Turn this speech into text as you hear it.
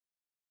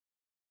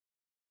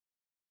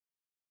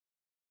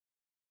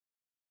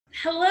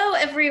Hello,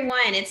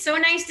 everyone. It's so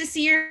nice to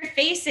see your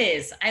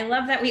faces. I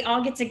love that we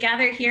all get to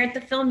gather here at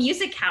the Film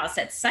Music House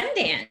at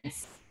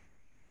Sundance.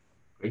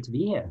 Great to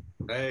be here.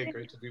 Hey,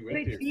 great to be with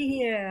Great you. to be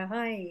here.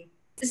 Hi.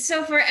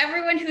 So, for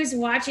everyone who's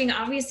watching,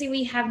 obviously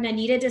we have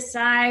Nainita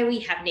Desai, we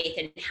have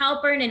Nathan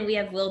Halpern, and we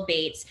have Will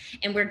Bates.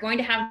 And we're going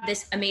to have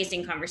this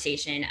amazing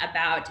conversation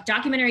about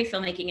documentary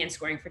filmmaking and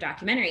scoring for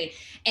documentary.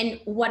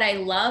 And what I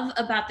love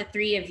about the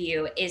three of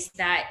you is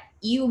that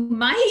you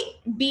might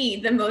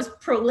be the most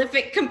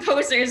prolific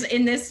composers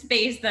in this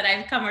space that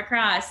I've come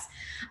across.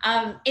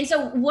 And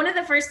so, one of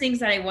the first things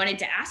that I wanted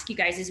to ask you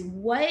guys is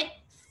what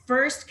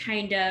first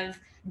kind of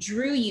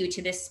drew you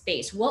to this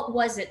space? What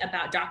was it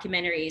about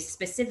documentaries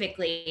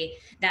specifically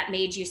that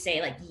made you say,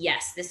 like,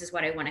 yes, this is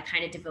what I want to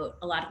kind of devote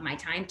a lot of my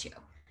time to?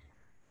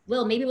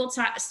 Will, maybe we'll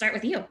start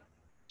with you.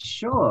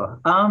 Sure.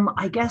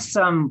 I guess,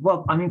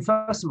 well, I mean,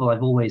 first of all,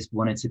 I've always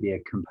wanted to be a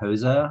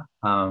composer.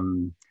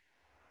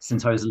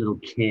 Since I was a little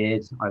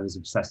kid, I was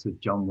obsessed with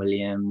John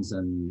Williams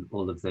and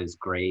all of those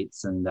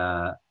greats. And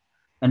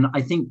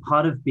I think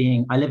part of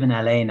being, I live in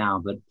LA now,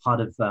 but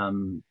part of,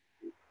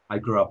 I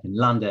grew up in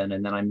London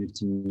and then I moved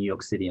to New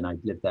York City and I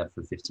lived there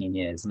for 15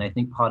 years. And I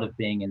think part of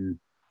being in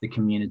the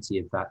community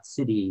of that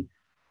city,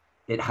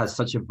 it has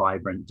such a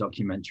vibrant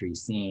documentary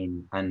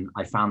scene. And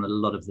I found that a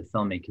lot of the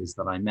filmmakers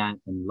that I met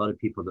and a lot of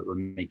people that were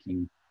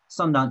making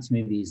Sundance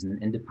movies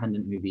and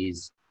independent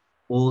movies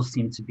all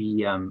seemed to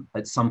be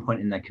at some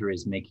point in their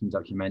careers making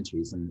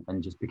documentaries.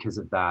 And just because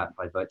of that,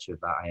 by virtue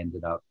of that, I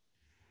ended up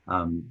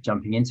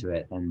jumping into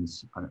it. And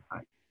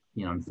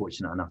I'm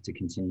fortunate enough to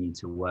continue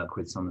to work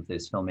with some of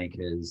those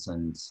filmmakers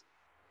and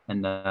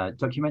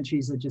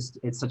documentaries are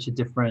it's such a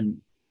different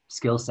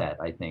skill set,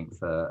 I think,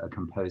 for a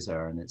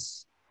composer, and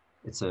it's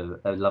a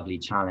lovely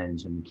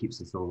challenge and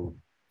keeps us all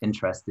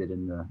interested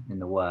in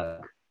the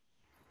work.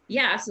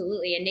 Yeah,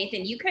 absolutely. And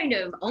Nathan, you kind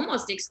of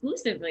almost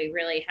exclusively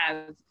really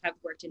have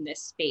worked in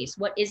this space.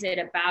 What is it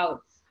about?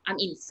 I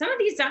mean, some of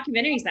these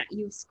documentaries that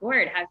you've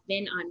scored have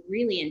been on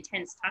really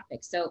intense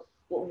topics. So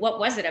what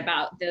was it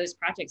about those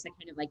projects that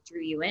kind of like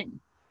drew you in?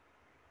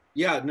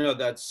 Yeah, no,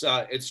 that's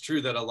it's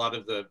true that a lot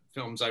of the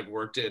films I've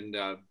worked in,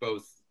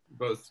 both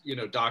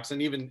docs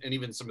and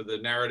even some of the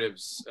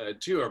narratives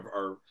too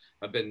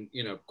have been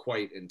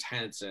quite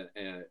intense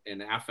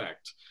and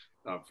affect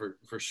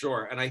for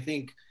sure. And I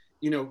think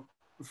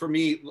for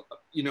me,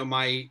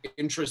 my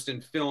interest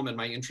in film and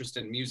my interest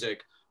in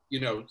music,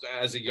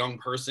 as a young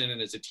person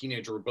and as a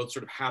teenager, were both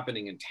sort of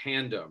happening in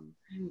tandem,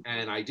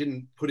 and I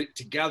didn't put it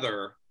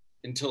together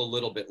until a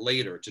little bit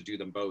later to do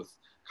them both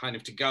kind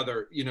of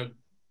together.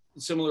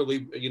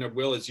 Similarly,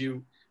 Will, as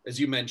you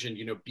mentioned,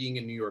 being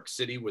in New York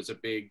City was a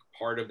big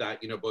part of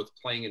that, both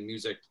playing in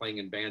music, playing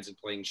in bands and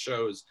playing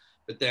shows,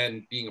 but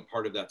then being a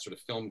part of that sort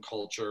of film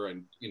culture.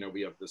 And,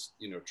 we have this,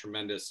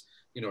 tremendous,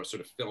 sort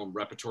of film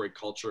repertory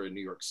culture in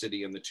New York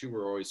City, and the two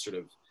were always sort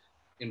of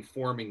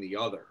informing the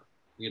other,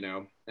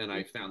 and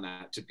I found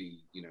that to be,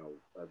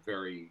 a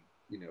very,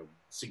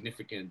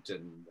 significant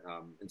and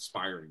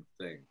inspiring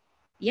thing.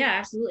 Yeah,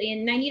 absolutely.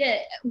 And Nainita,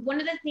 one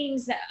of the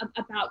things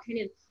about kind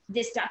of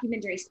this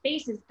documentary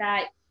space is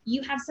that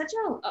you have such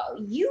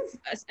you've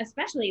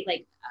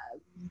especially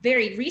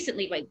very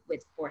recently, like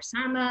with For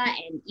Sama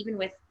and even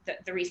with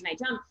the Reason I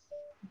Jumped,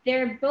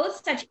 they're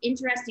both such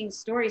interesting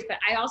stories, but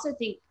I also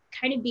think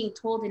kind of being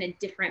told in a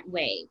different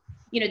way.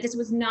 This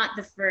was not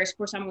the first,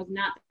 For Sama was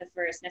not the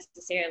first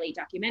necessarily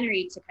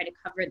documentary to kind of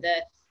cover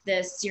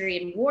the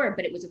Syrian war,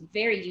 but it was a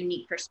very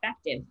unique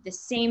perspective. The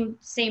same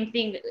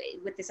thing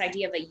with this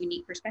idea of a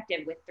unique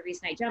perspective with The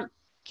Reason I Jumped.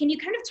 Can you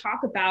kind of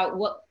talk about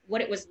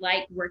what it was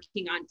like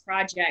working on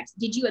projects?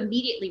 Did you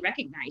immediately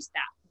recognize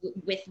that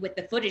with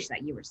the footage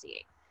that you were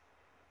seeing?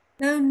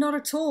 No, not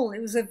at all.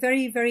 It was a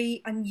very,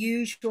 very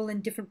unusual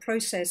and different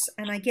process.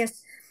 And I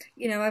guess,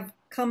 I've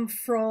come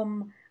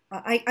from,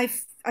 I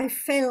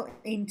fell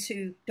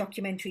into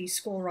documentary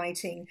score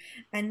writing,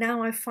 and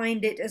now I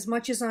find it, as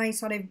much as I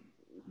sort of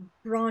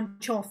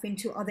branch off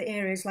into other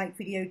areas like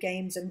video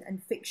games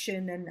and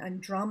fiction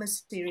and drama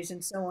series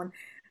and so on,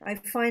 I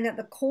find that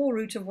the core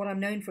root of what I'm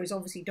known for is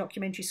obviously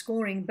documentary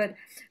scoring. But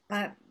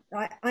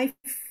I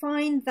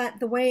find that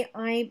the way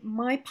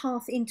my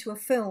path into a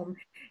film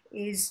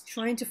is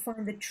trying to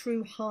find the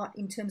true heart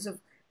in terms of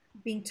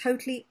being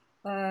totally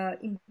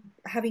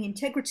having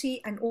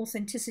integrity and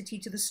authenticity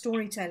to the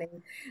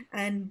storytelling.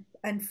 And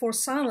For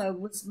Sama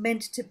was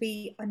meant to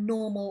be a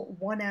normal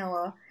 1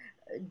 hour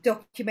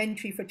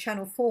documentary for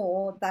Channel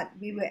 4 that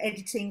we were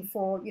editing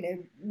for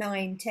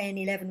 9, 10,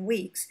 11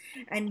 weeks,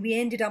 and we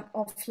ended up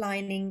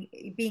offlining,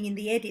 being in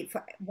the edit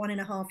for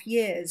 1.5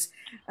 years,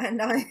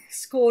 and I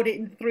scored it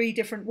in 3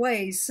 different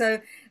ways.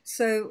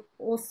 So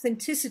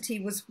authenticity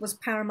was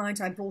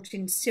paramount. I brought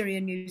in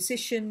Syrian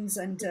musicians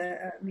and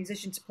a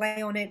musician to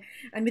play on it,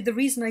 and with The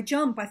Reason I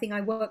Jump, I think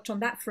I worked on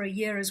that for a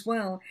year as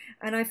well.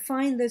 And I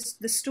find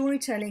the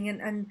storytelling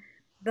and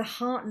the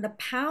heart and the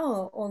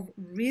power of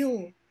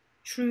real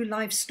true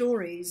life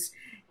stories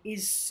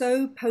is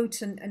so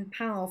potent and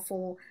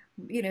powerful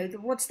you know,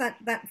 what's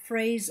that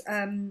phrase?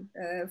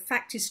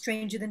 Fact is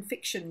stranger than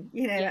fiction.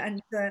 You know, Yeah.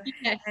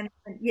 and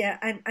yeah,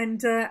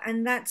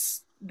 and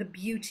that's the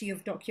beauty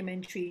of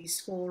documentary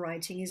score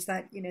writing, is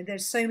that, you know,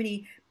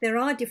 there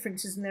are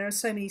differences and there are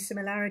so many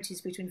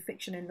similarities between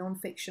fiction and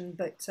non-fiction,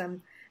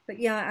 but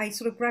yeah, I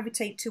sort of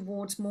gravitate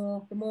towards the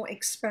more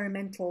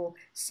experimental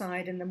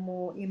side and the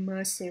more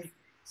immersive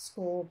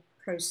score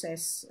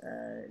process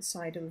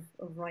side of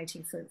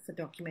writing for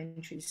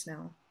documentaries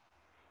now.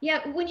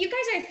 Yeah, when you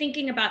guys are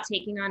thinking about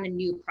taking on a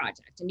new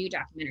project, a new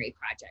documentary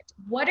project,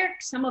 what are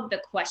some of the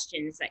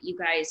questions that you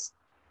guys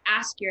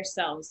ask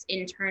yourselves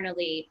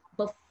internally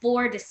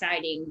before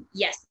deciding,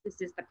 yes,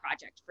 this is the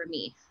project for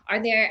me?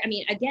 Are there, I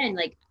mean, again,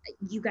 like,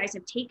 you guys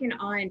have taken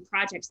on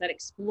projects that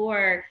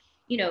explore,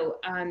 you know,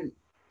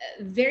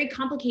 very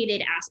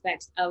complicated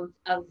aspects of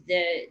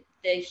the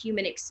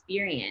human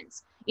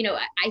experience. You know,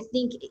 I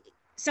think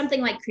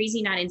something like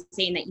Crazy Not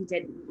Insane that you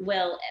did,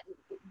 Will,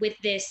 with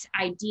this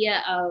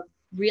idea of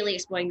really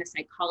exploring the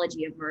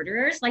psychology of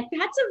murderers, like,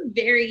 that's a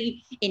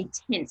very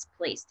intense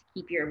place to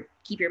keep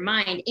your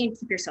mind and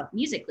keep yourself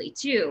musically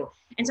too.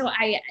 And so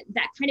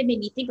that kind of made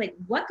me think, like,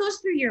 what goes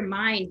through your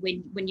mind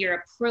when you're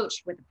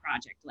approached with a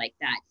project like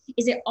that?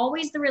 Is it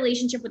always the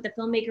relationship with the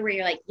filmmaker where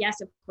you're like,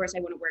 yes, of course I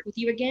want to work with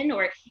you again?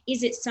 Or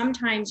is it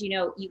sometimes, you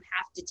know, you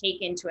have to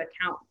take into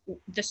account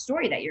the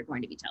story that you're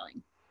going to be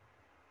telling?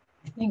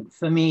 I think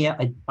for me,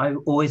 I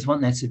always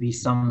want there to be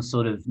some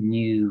sort of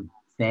new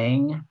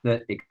thing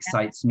that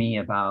excites me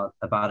about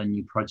a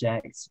new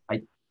project.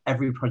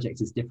 Every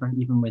project is different,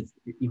 even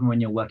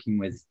when you're working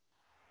with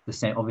the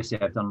same. Obviously,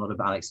 I've done a lot of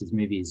Alex's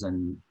movies,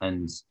 and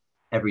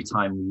every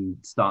time we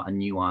start a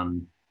new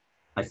one,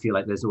 I feel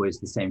like there's always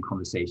the same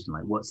conversation,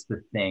 like, what's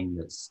the thing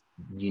that's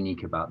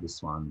unique about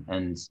this one?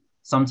 And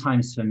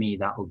sometimes for me,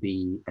 that will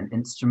be an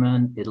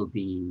instrument. It'll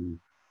be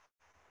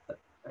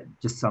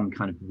just some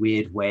kind of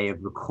weird way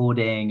of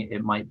recording.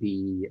 It might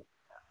be,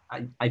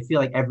 I feel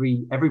like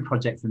every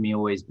project for me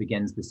always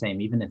begins the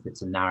same, even if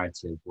it's a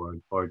narrative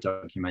or a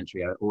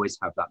documentary. I always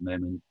have that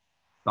moment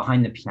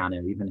behind the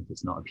piano, even if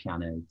it's not a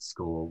piano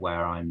score,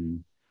 where I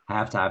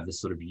have to have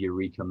this sort of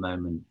eureka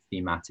moment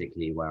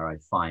thematically, where I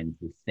find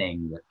the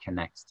thing that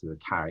connects to a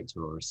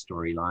character or a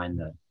storyline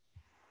that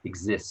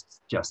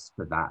exists just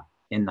for that,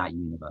 in that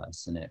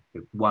universe, and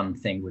one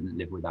thing wouldn't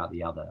live without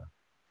the other.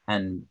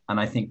 And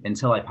I think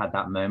until I've had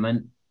that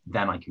moment,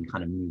 then I can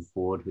kind of move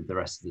forward with the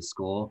rest of the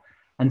score.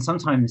 And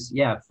sometimes,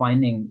 yeah,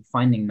 finding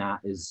that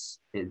is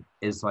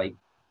like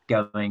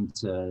going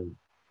to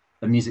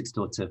a music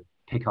store to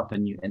pick up a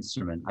new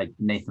instrument.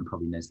 Nathan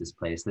probably knows this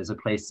place. There's a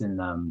place in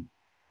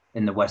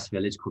the West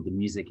Village called the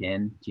Music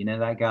Inn. Do you know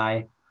that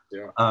guy?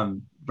 Yeah.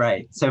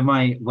 Right. So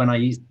when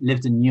I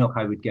lived in New York,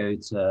 I would go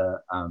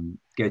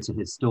to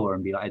his store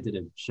and be like, I did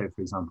a show,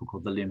 for example,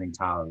 called The Looming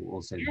Tower,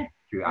 also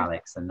through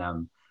Alex,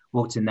 and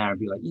walked in there and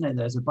be like, you know,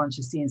 there's a bunch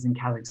of scenes in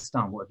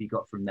Kazakhstan. What have you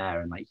got from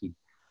there? And like, he'd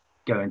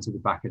go into the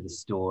back of the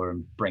store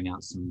and bring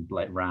out some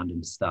like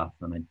random stuff,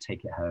 and I'd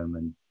take it home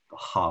and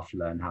half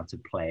learn how to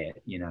play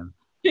it, you know.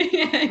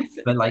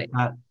 Exactly. But like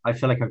that, I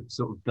feel like I've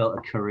sort of built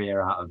a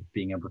career out of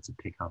being able to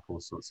pick up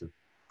all sorts of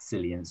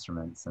silly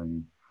instruments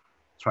and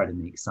try to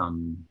make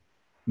some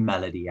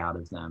melody out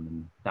of them.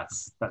 And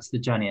that's the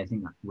journey. I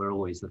think that we're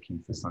always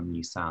looking for some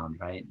new sound,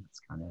 right?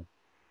 It's kind of,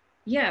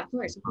 yeah, of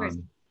course.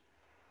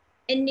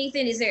 And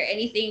Nathan, is there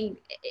anything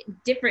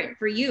different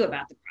for you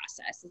about the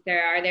process?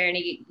 Are there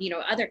any, you know,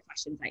 other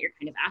questions that you're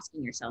kind of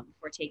asking yourself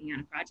before taking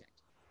on a project?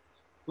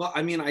 Well,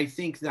 I mean, I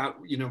think that,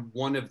 you know,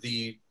 one of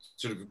the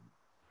sort of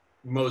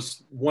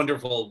most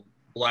wonderful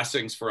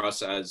blessings for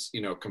us as,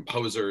 you know,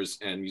 composers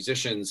and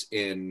musicians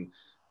in,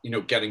 you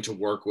know, getting to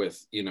work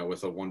with, you know,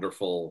 with a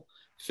wonderful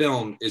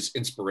film is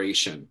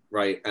inspiration,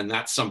 right? And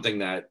that's something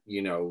that,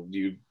 you know,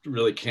 you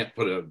really can't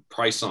put a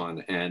price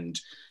on. And,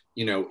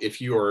 you know, if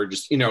you're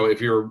just, you know,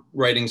 if you're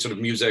writing sort of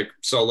music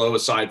solo,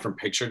 aside from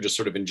picture, just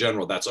sort of in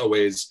general, that's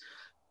always,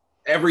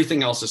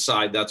 everything else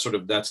aside, that's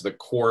the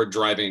core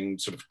driving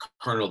sort of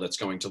kernel that's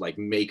going to like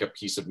make a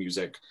piece of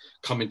music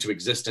come into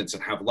existence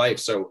and have life.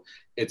 So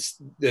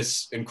it's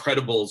this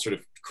incredible sort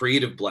of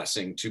creative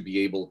blessing to be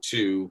able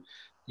to,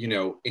 you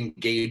know,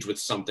 engage with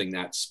something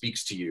that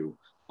speaks to you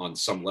on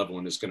some level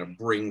and is going to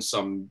bring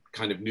some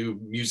kind of new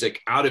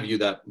music out of you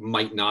that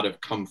might not have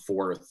come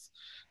forth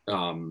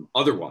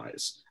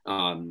otherwise.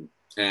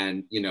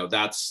 And, you know,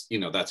 that's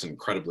an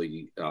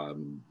incredibly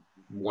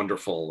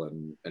wonderful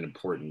and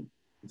important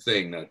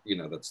thing that, you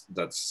know,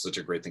 that's such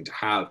a great thing to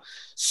have.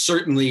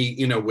 Certainly,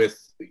 you know,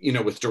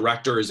 with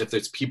directors, if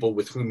it's people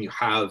with whom you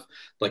have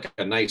like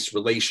a nice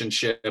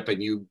relationship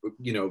and you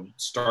know,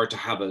 start to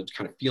have a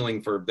kind of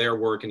feeling for their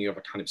work and you have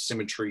a kind of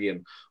symmetry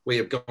and way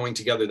of going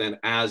together, then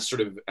as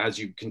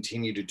you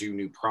continue to do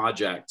new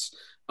projects,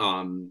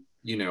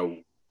 you know,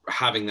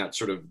 having that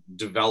sort of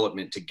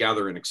development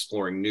together and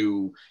exploring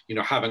new, you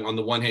know, having on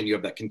the one hand, you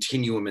have that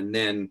continuum and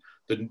then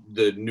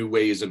the new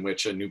ways in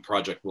which a new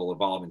project will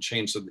evolve and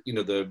change. So, you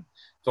know, the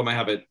film I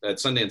have at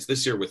Sundance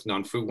this year with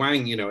Nanfu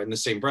Wang, you know, in the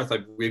same breath,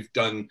 we've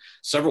done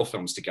several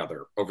films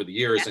together over the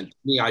years. Yeah. And to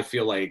me, I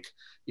feel like,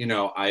 you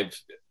know,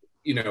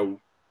 you know,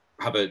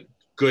 have a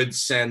good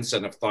sense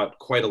and have thought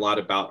quite a lot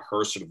about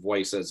her sort of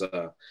voice as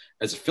a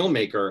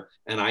filmmaker.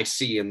 And I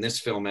see in this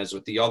film, as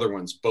with the other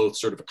ones, both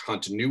sort of a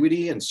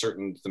continuity and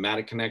certain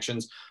thematic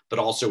connections, but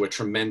also a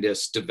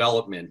tremendous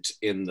development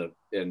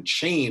and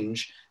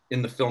change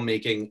in the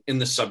filmmaking, in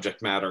the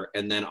subject matter,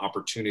 and then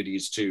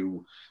opportunities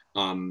to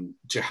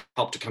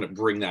help to kind of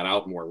bring that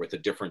out more with a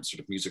different sort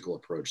of musical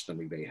approach than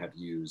we may have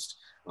used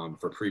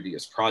for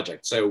previous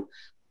projects. So,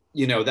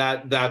 you know,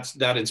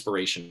 that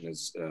inspiration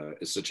is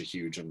such a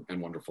huge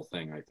and wonderful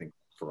thing, I think,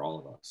 for all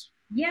of us.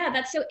 Yeah,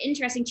 that's so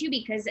interesting too,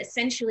 because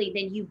essentially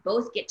then you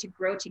both get to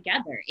grow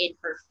together in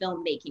her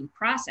filmmaking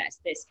process.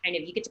 This kind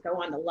of, you get to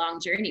go on the long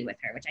journey with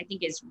her, which I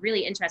think is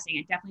really interesting.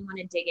 I definitely want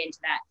to dig into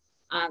that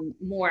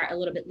more a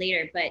little bit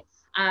later. But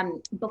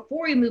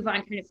before we move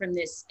on kind of from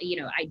this,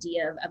 you know,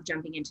 idea of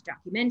jumping into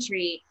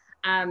documentary,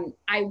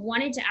 I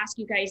wanted to ask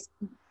you guys,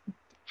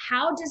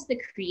 how does the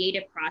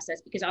creative process,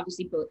 because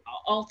obviously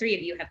all three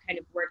of you have kind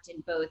of worked in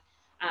both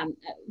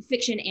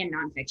fiction and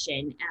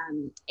nonfiction,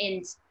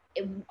 and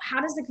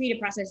how does the creative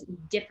process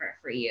differ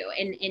for you?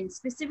 And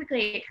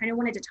specifically, I kind of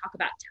wanted to talk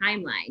about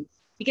timeline,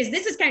 because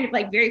this is kind of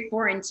like very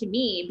foreign to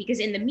me, because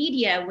in the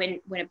media, when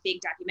a big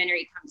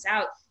documentary comes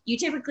out, you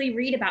typically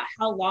read about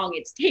how long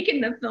it's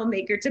taken the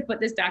filmmaker to put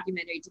this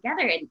documentary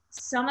together. And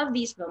some of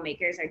these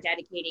filmmakers are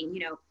dedicating, you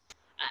know,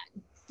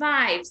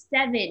 5,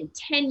 7,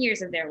 10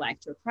 years of their life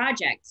to a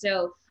project.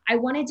 So I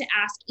wanted to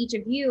ask each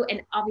of you,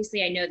 and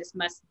obviously I know this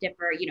must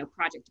differ, you know,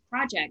 project to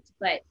project,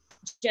 but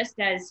just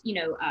as, you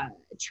know,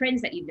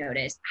 trends that you've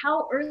noticed,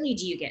 how early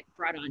do you get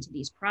brought onto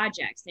these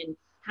projects, and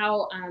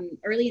how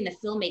early in the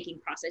filmmaking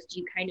process do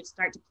you kind of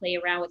start to play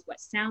around with what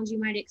sounds you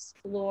might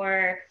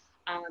explore?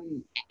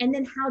 And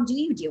then how do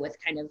you deal with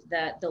kind of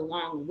the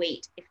long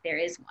wait, if there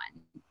is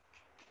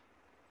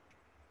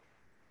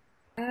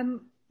one?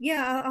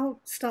 Yeah,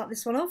 I'll start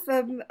this one off.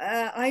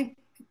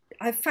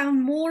 I've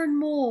found more and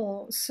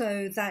more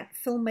so that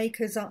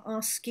filmmakers are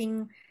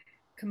asking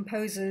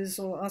composers,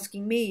 or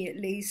asking me at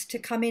least, to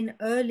come in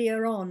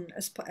earlier on,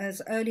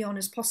 as early on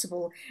as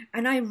possible,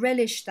 and I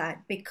relish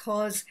that,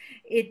 because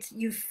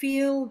you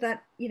feel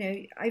that, you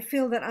know, I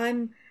feel that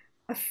I'm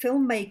a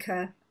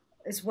filmmaker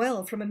as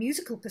well from a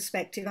musical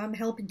perspective. I'm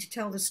helping to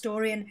tell the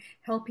story and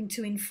helping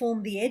to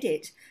inform the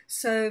edit.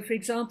 So, for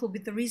example,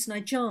 with The Reason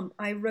I Jump,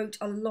 I wrote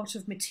a lot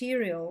of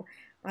material.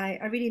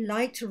 I really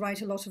like to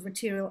write a lot of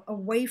material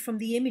away from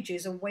the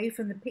images, away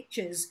from the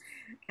pictures,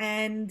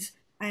 and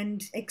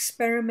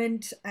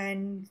experiment,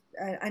 and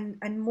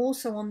more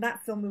so on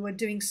that film we were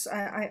doing.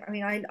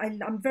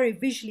 I'm very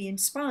visually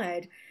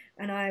inspired,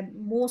 and I'm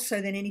more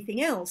so than anything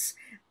else.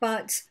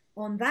 But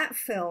on that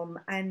film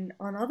and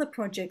on other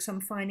projects, I'm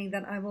finding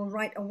that I will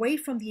write away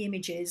from the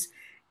images,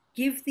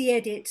 give the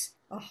edit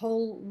a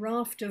whole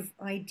raft of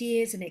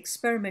ideas and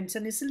experiments,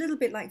 and it's a little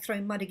bit like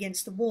throwing mud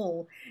against the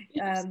wall.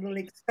 Yes. We'll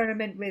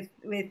experiment with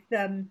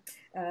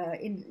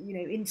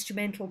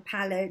instrumental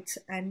palette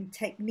and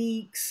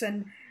techniques,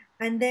 and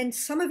then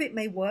some of it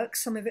may work,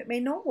 some of it may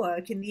not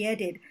work in the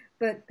edit,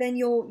 but then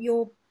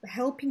you're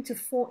helping to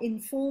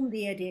inform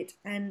the edit,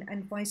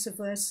 and vice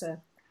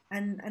versa.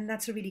 And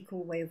that's a really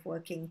cool way of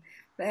working.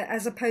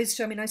 As opposed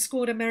to, I mean, I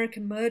scored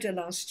American Murder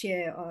last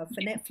year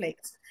for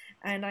Netflix,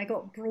 and I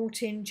got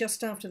brought in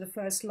just after the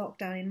first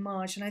lockdown in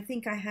March, and I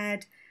think I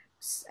had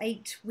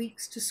 8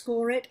 weeks to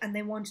score it, and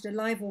they wanted a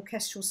live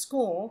orchestral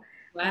score.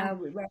 Wow.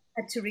 Where I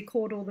had to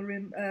record all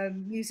the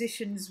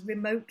musicians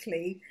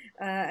remotely,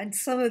 and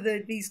some of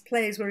these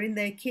players were in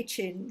their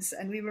kitchens,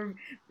 and we were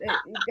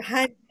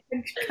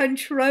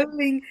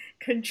controlling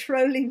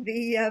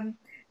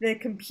their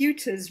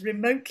computers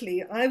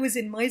remotely. I was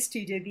in my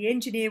studio, the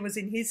engineer was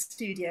in his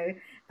studio,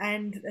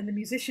 and the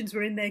musicians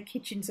were in their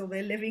kitchens or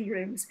their living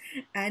rooms.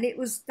 And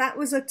that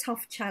was a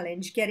tough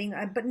challenge getting,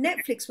 but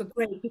Netflix were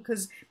great,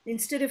 because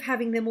instead of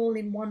having them all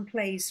in one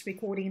place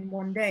recording in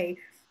one day,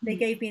 they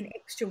gave me an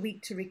extra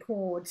week to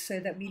record, so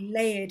that we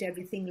layered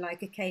everything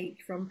like a cake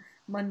from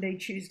Monday,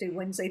 Tuesday,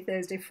 Wednesday,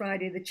 Thursday,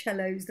 Friday, the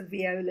cellos, the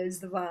violas,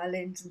 the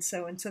violins, and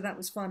so on. So that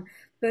was fun.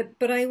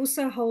 But I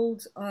also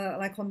hold,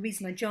 like on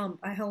Reason I Jump,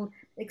 I hold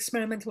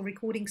experimental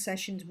recording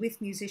sessions with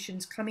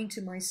musicians coming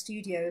to my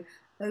studio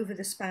over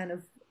the span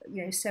of,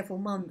 you know, several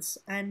months,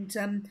 and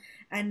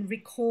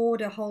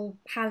record a whole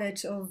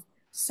palette of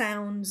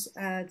sounds,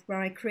 where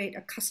I create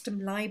a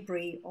custom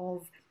library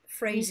of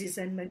phrases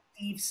and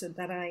motifs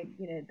that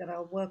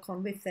I'll work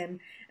on with them,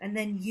 and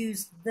then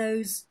use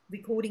those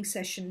recording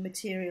session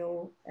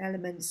material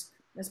elements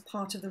as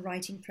part of the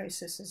writing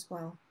process as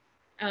well.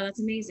 Oh,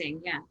 that's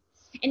amazing. Yeah.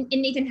 And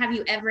Nathan, have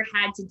you ever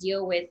had to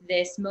deal with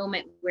this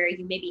moment where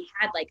you maybe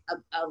had like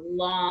a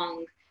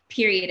long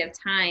period of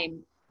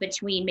time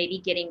between maybe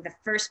getting the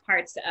first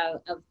parts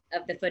of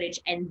the footage,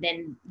 and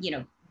then, you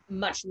know,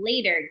 much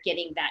later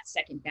getting that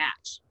second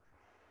batch?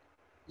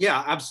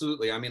 Yeah,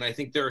 absolutely. I mean, I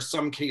think there are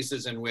some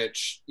cases in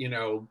which, you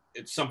know,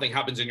 something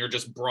happens and you're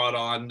just brought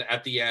on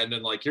at the end,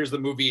 and like, here's the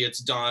movie, it's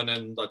done,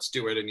 and let's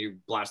do it, and you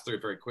blast through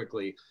it very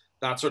quickly.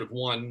 That's sort of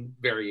one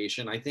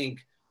variation. I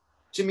think,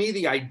 to me,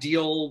 the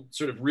ideal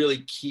sort of really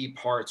key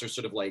parts are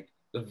sort of like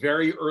the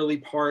very early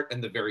part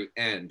and the very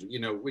end, you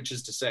know, which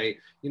is to say,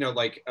 you know,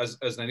 like as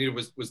Nainita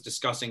was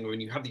discussing,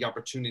 when you have the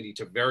opportunity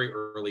to very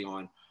early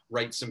on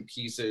write some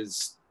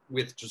pieces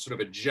with just sort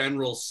of a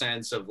general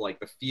sense of like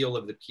the feel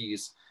of the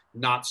piece,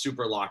 not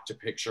super locked to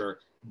picture,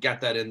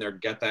 get that in there,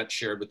 get that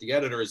shared with the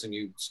editors. And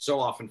you so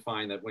often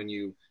find that when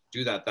you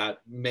do that,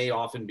 that may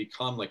often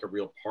become like a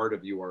real part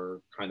of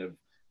your kind of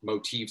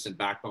motifs and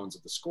backbones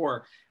of the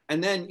score.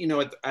 And then, you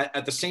know,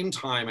 at the same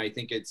time, I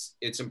think it's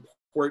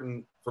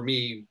important for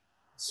me,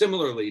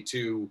 similarly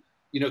to,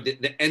 you know,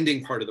 the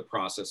ending part of the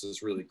process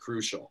is really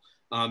crucial,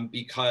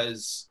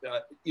 because,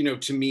 you know,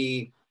 to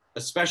me,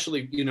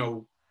 especially, you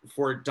know,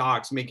 for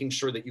docs, making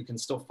sure that you can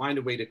still find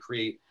a way to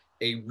create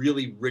a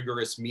really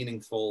rigorous,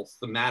 meaningful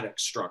thematic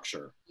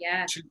structure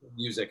to the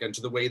music and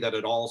to the way that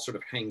it all sort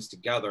of hangs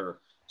together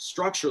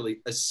structurally,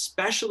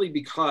 especially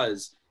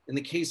because in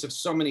the case of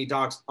so many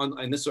docs,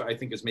 and this I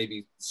think is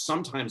maybe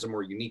sometimes a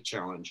more unique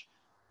challenge,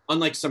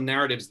 unlike some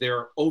narratives,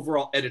 their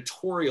overall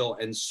editorial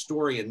and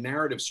story and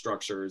narrative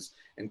structures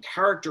and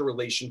character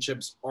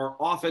relationships are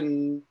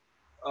often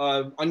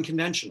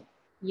unconventional.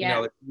 You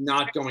know, it's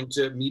not going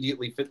to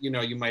immediately fit. You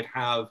know, you might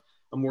have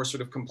a more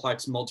sort of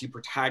complex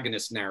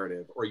multi-protagonist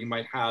narrative, or you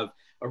might have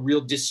a real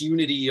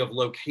disunity of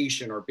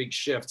location or big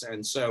shifts.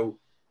 And so,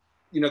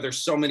 you know, there's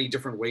so many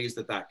different ways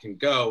that that can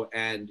go.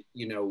 And,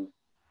 you know,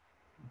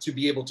 to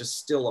be able to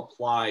still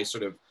apply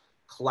sort of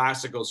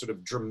classical, sort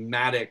of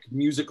dramatic,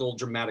 musical,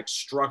 dramatic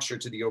structure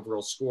to the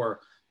overall score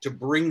to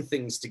bring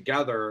things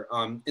together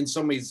in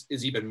some ways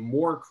is even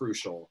more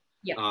crucial,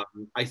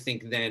 I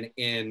think, than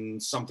in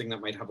something that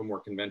might have a more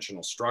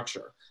conventional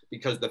structure,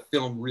 because the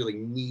film really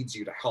needs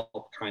you to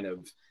help kind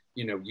of,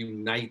 you know,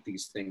 unite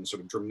these things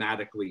sort of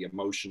dramatically,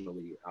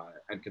 emotionally,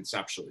 and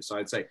conceptually. So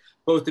I'd say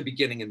both the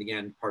beginning and the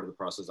end part of the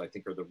process, I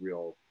think, are the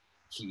real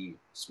key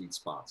sweet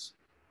spots.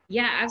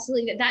 Yeah,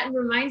 absolutely. That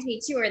reminds me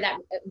too, or that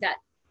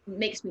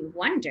makes me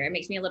wonder, it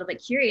makes me a little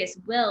bit curious,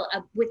 Will,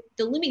 with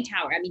the Looming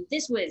Tower. I mean,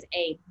 this was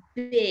a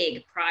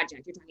big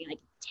project. You're talking like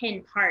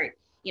 10-part,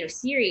 you know,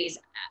 series,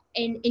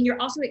 and you're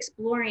also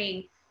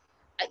exploring,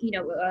 you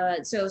know,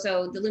 so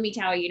the Looming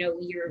Tower, you know,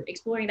 you're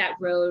exploring that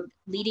road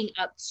leading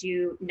up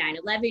to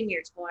 9/11. You're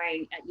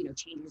exploring, you know,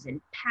 changes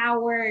in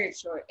power,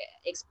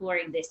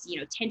 exploring this, you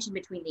know, tension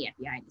between the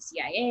FBI and the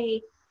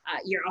CIA.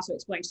 You're also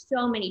exploring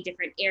so many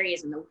different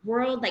areas in the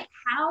world. Like,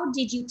 how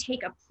did you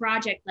take a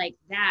project like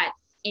that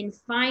and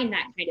find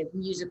that kind of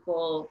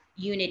musical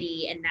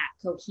unity and that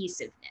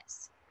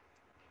cohesiveness?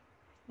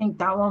 I think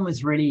that one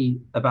was really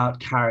about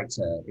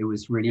character. It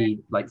was really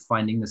like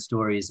finding the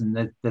stories,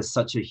 and there's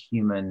such a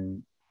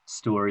human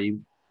story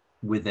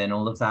within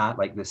all of that,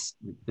 like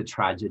the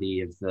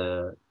tragedy of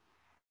the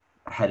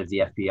head of the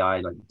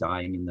FBI like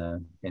dying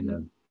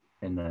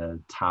in the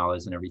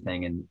towers and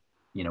everything, and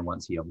you know,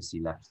 once he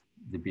obviously left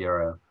the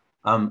bureau.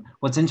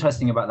 What's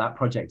interesting about that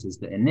project is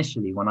that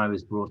initially when I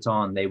was brought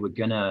on, it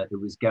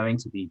was going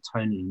to be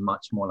tonally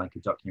much more like a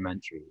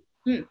documentary.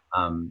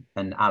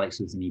 And Alex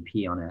was an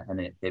EP on it, and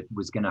it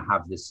was going to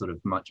have this sort of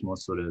much more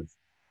sort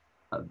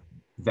of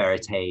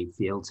verite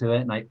feel to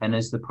it. And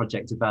as the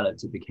project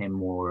developed, it became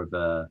more of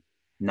a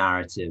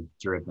narrative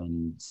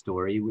driven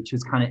story, which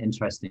was kind of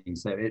interesting.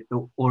 So it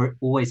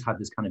always had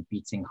this kind of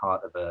beating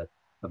heart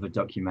of a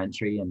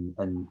documentary,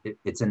 and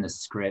it's in the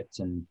script,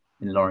 and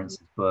in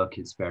Lawrence's book,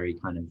 it's very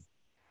kind of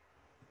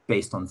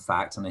based on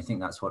fact. And I think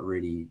that's what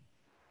really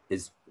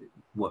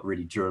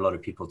drew a lot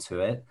of people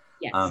to it.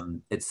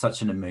 It's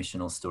such an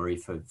emotional story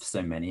for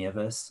so many of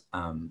us.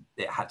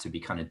 It had to be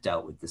kind of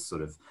dealt with this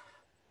sort of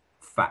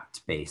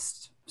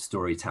fact-based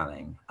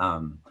storytelling.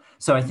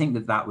 So I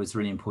think that was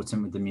really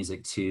important with the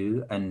music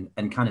too, and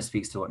kind of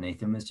speaks to what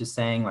Nathan was just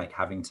saying, like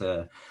having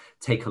to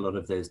take a lot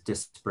of those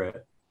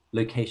disparate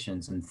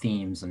locations and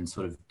themes and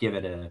sort of give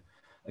it a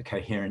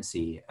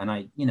coherency.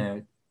 And you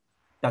know,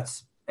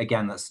 that's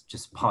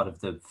just part of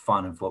the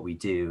fun of what we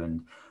do,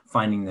 and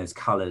finding those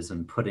colors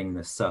and putting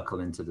the circle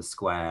into the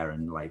square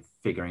and like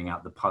figuring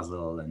out the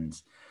puzzle.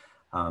 And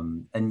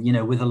you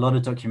know, with a lot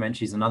of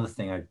documentaries, another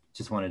thing I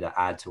just wanted to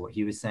add to what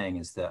he was saying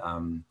is that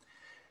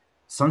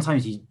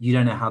sometimes you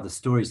don't know how the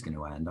story's going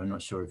to end. I'm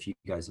not sure if you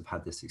guys have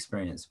had this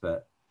experience,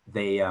 but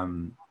they a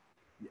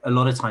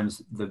lot of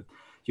times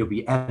you'll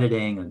be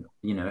editing and,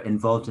 you know,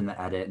 involved in the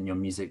edit, and your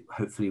music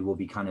hopefully will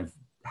be kind of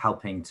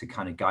helping to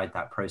kind of guide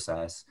that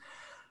process.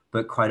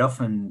 But quite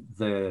often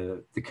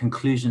the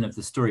conclusion of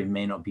the story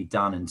may not be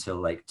done until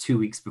like 2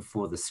 weeks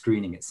before the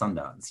screening at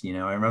Sundance. You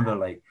know, I remember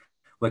like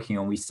working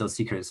on We Still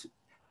Secrets.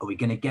 Are we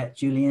going to get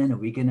Julian? Are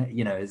we going to,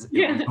 you know, it was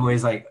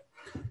always like,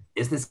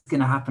 is this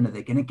going to happen? Are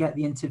they going to get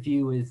the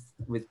interview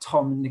with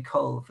Tom and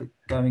Nicole for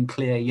Going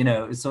Clear? You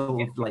know, it's sort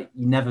of like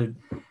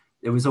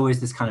it was always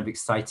this kind of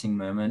exciting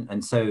moment.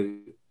 And so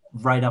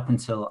right up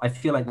until, I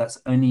feel like that's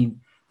only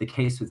the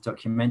case with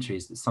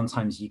documentaries, that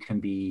sometimes you can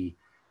be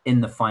in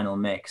the final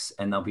mix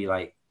and they'll be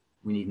like,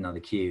 we need another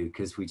cue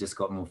because we just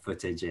got more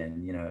footage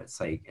in. You know, it's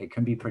like, it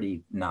can be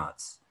pretty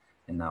nuts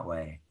in that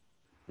way.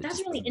 That's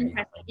just really wasn't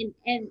really interesting.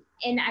 happening.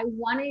 And I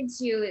wanted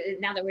to,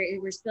 now that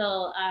we're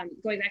still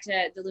going back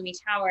to the Looming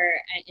Tower,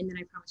 and then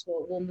I promise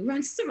we'll move on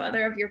to some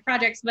other of your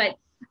projects, but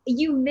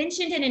you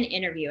mentioned in an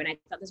interview, and I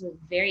thought this was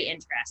very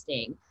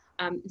interesting,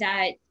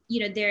 that,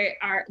 you know,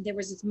 there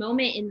was this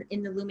moment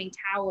in the Looming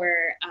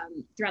Tower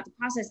throughout the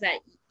process that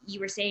you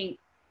were saying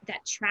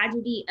that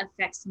tragedy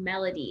affects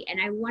melody. And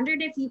I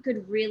wondered if you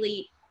could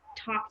really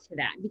talk to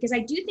that, because I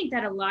do think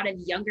that a lot of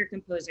younger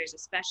composers,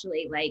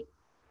 especially, like,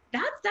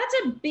 that's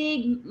a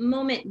big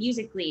moment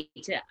musically,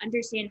 to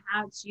understand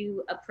how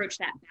to approach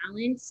that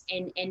balance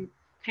and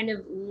kind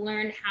of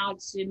learn how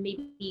to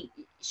maybe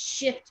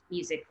shift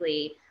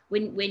musically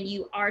when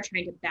you are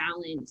trying to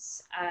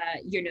balance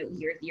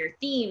your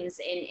themes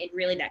and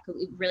really trying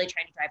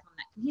to drive home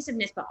that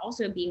cohesiveness, but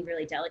also being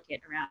really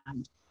delicate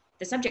around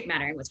the subject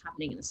matter and what's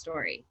happening in the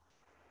story.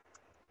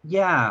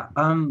 Yeah,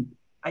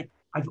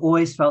 I've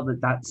always felt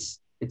that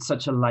it's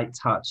such a light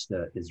touch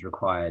that is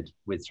required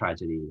with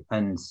tragedy,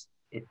 and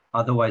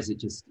otherwise it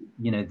just,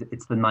 you know,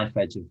 it's the knife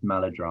edge of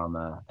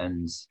melodrama,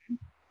 and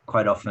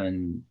quite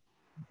often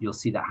you'll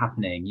see that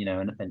happening, you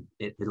know, and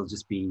it'll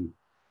just be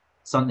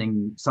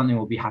something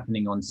will be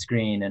happening on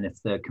screen, and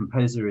if the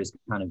composer is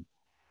kind of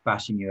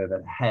bashing you over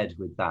the head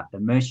with that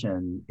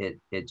emotion,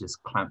 it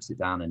just clamps it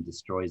down and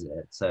destroys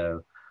it.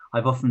 So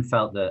I've often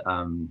felt that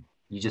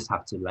you just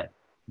have to let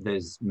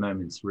those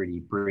moments really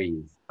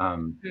breathe.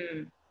 And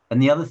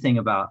the other thing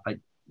about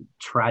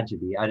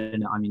tragedy, I don't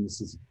know, I mean,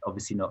 this is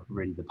obviously not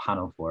really the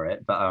panel for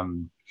it, but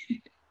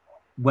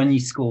when you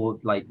score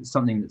like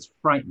something that's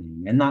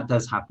frightening, and that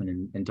does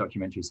happen in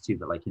documentaries too,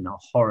 but like in a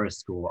horror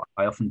score,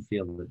 I often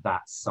feel that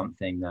that's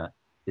something that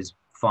is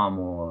far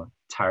more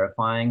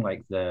terrifying,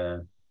 like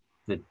the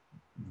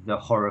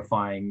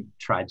horrifying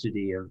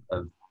tragedy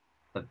of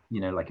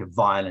you know, like a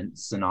violent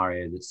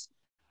scenario that's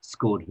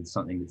scored with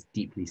something that's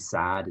deeply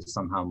sad is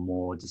somehow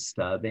more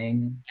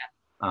disturbing.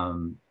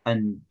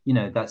 And you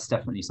know, that's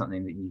definitely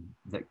something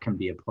that can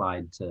be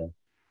applied to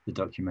the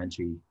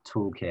documentary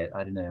toolkit.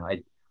 I don't know,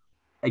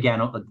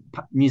 again,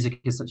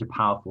 music is such a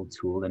powerful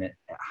tool, and it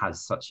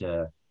has such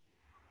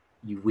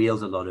you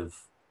wield a lot of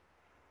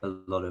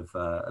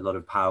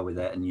power with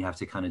it, and you have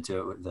to kind of do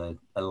it with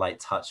a light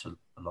touch a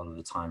lot of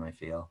the time, I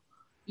feel.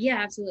 Yeah,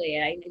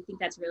 absolutely. I think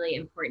that's really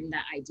important,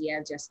 that idea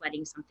of just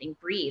letting something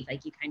breathe.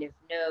 Like, you kind of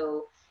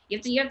know,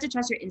 you have to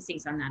trust your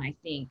instincts on that, I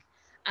think.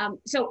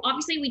 So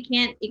obviously we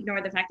can't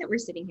ignore the fact that we're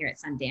sitting here at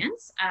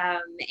Sundance,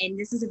 and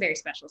this is a very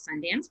special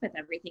Sundance with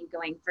everything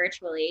going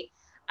virtually.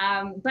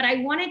 But I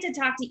wanted to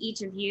talk to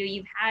each of you.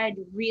 You've had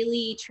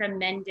really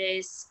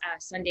tremendous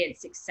Sundance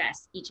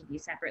success, each of you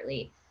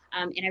separately.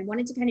 And I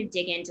wanted to kind of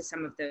dig into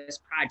some of those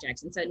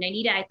projects. And so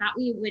Nainita, I thought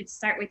we would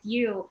start with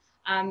you.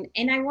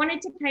 And I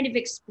wanted to kind of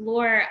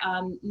explore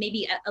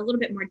maybe a little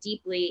bit more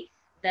deeply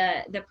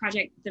the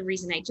project, The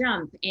Reason I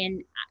Jump.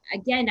 And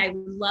again, I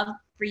would love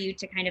for you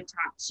to kind of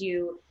talk to,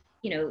 you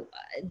know,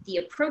 the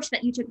approach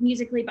that you took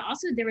musically, but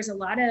also there was a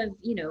lot of,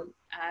 you know,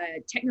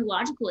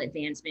 technological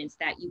advancements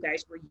that you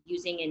guys were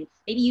using, and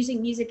maybe using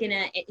music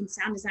in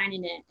sound design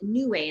in a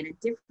new way, in a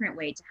different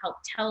way, to help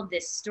tell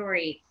this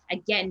story.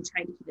 Again,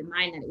 trying to keep in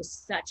mind that it was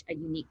such a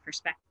unique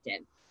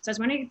perspective. So I was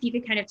wondering if you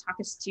could kind of talk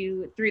us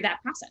through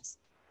that process.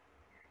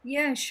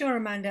 Yeah, sure,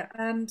 Amanda.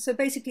 So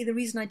basically, The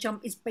Reason I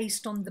Jump is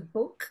based on the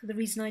book, The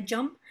Reason I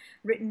Jump,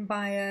 written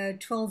by a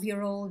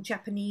 12-year-old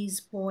Japanese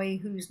boy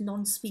who's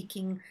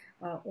non-speaking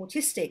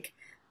autistic.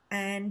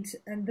 And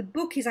the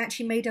book is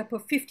actually made up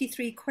of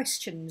 53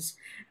 questions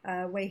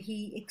where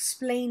he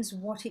explains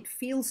what it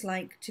feels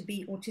like to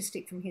be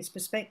autistic from his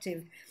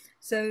perspective.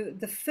 So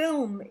the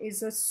film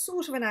is a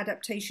sort of an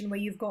adaptation where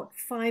you've got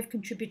 5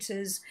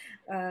 contributors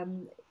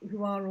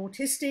who are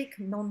autistic,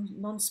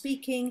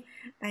 non-speaking,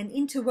 and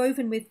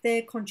interwoven with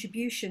their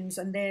contributions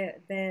and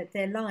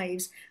their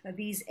lives,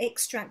 these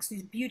extracts,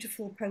 these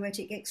beautiful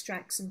poetic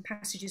extracts and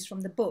passages from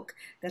the book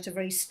that are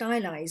very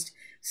stylized.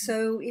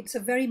 So it's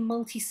a very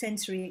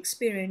multi-sensory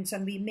experience,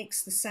 and we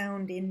mix the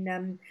sound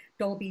in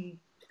Dolby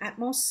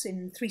Atmos,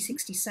 in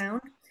 360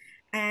 sound.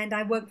 And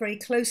I work very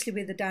closely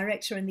with the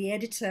director and the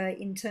editor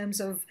in terms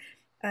of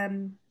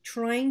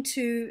trying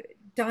to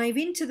dive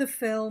into the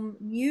film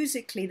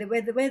musically,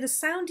 where the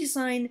sound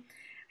design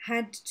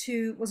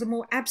was a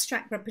more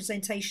abstract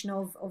representation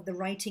of the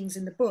writings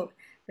in the book.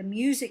 The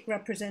music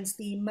represents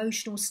the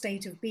emotional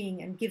state of being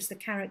and gives the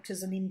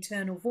characters an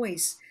internal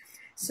voice.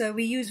 So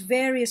we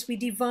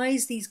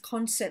devise these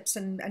concepts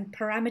and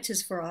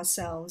parameters for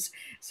ourselves.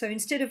 So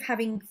instead of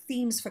having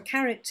themes for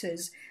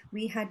characters,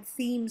 we had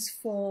themes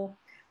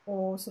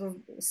or sort of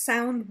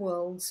sound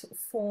worlds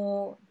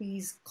for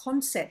these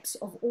concepts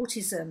of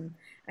autism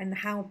and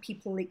how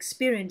people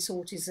experience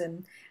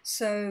autism.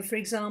 So, for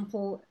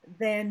example,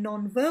 they're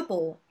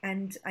non-verbal,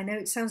 and I know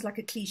it sounds like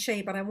a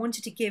cliche, but I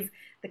wanted to give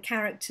the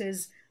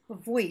characters a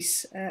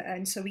voice,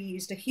 and so we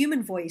used a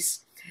human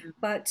voice.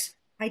 But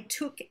I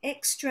took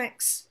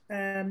extracts,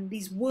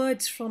 these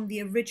words from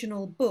the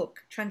original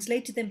book,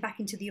 translated them back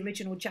into the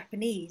original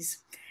Japanese,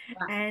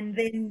 and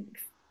then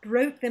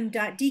broke them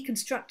down,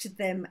 deconstructed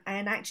them,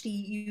 and actually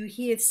you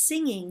hear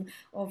singing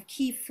of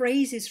key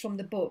phrases from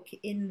the book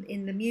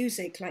in the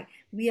music, like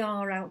 "We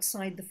are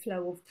outside the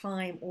flow of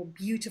time" or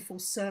 "Beautiful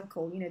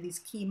circle," you know, these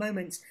key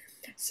moments.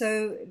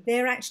 So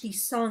they're actually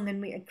sung,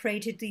 and we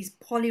created these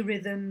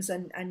polyrhythms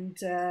and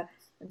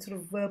sort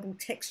of verbal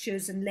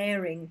textures and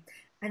layering.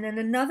 And then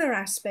another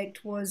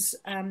aspect was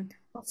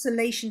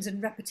oscillations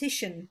and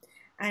repetition.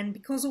 And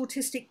because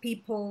autistic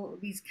people,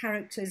 these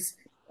characters,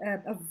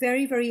 are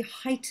very, very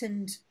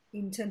heightened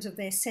in terms of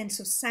their sense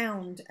of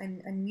sound,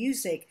 and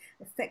music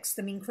affects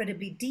them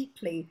incredibly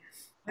deeply.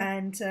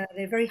 And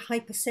they're very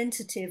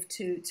hypersensitive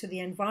to the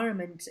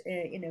environment,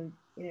 in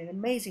an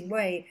amazing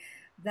way,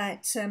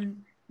 that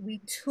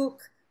we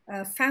took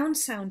found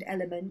sound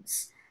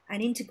elements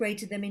and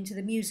integrated them into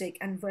the music,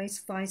 and vice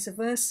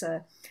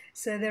versa.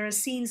 So there are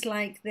scenes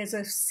like there's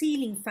a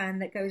ceiling fan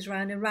that goes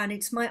round and round.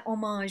 It's my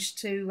homage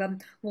to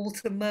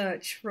Walter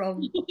Murch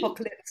from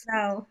Apocalypse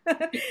Now,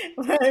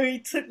 where he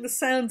took the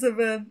sounds of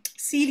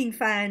ceiling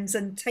fans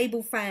and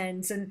table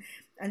fans and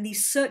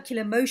these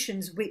circular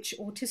motions, which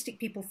autistic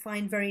people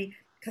find very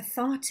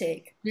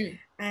cathartic.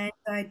 And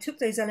I took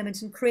those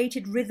elements and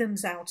created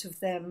rhythms out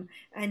of them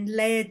and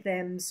layered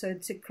them, so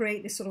to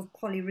create this sort of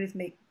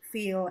polyrhythmic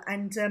feel,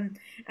 and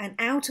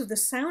out of the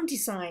sound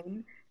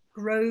design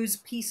grows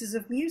pieces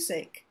of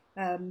music,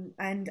 and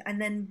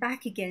then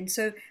back again.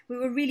 So we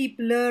were really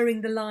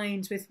blurring the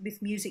lines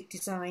with music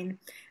design.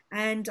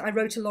 And I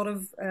wrote a lot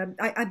of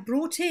I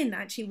brought in,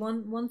 actually,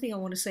 one thing I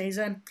want to say is,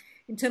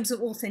 in terms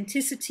of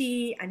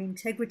authenticity and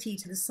integrity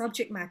to the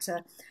subject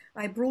matter,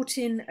 I brought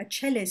in a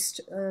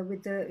cellist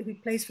who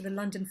plays for the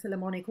London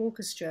Philharmonic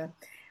Orchestra,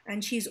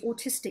 and she's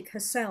autistic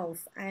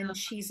herself, and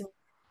she's a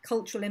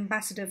cultural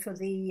ambassador for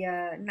the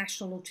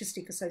National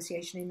Autistic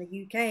Association in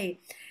the UK.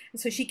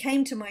 And so she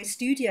came to my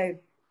studio,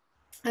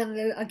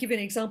 and I'll give you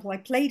an example. I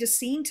played a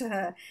scene to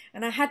her,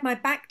 and I had my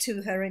back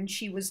to her, and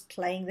she was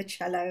playing the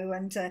cello,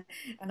 and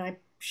I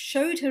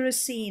showed her a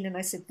scene, and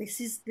I said,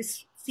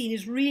 this scene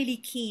is really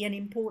key and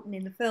important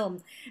in the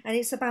film, and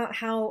it's about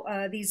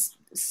how these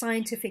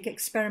scientific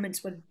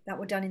experiments that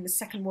were done in the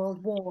Second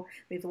World War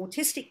with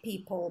autistic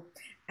people,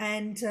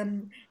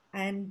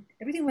 and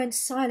everything went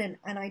silent,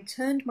 and I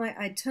turned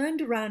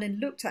around and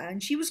looked at her,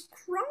 and she was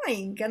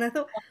crying, and I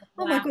thought,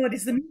 oh my God,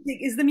 is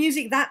the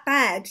music that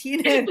bad?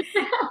 You know?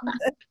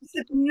 She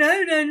said,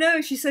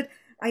 no. She said,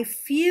 I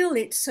feel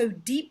it so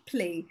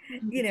deeply.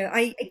 You know,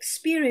 I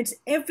experience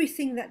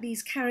everything that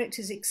these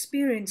characters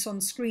experience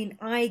on screen.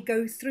 I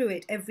go through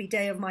it every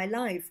day of my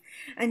life,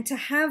 and to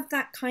have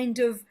that kind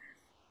of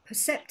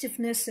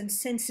perceptiveness and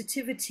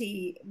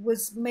sensitivity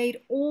was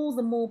made all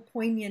the more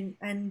poignant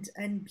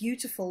and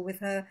beautiful with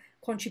her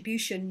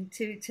contribution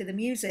to the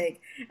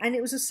music. And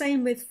it was the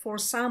same for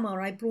Sama.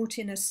 I brought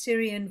in a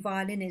Syrian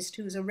violinist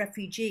who was a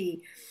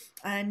refugee,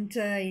 and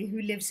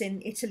who lives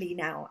in Italy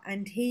now,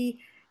 and he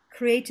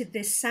created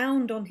this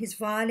sound on his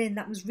violin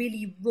that was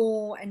really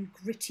raw and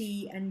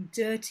gritty and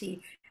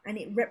dirty, and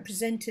it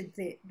represented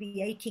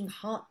the aching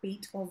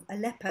heartbeat of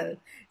Aleppo.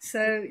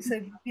 So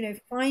you know,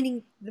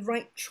 finding the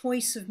right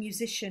choice of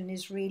musician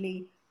is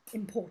really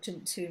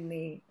important to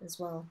me as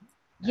well.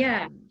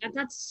 Yeah,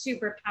 that's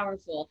super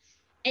powerful.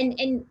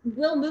 And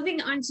Will,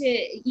 moving on to,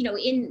 you know,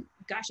 it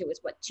was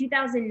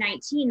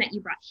 2019 that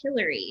you brought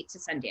Hillary to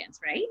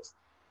Sundance, right?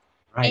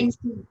 Right.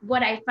 And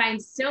what I find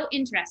so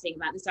interesting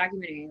about this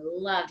documentary, I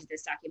loved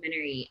this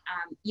documentary,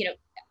 you know,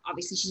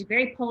 obviously she's a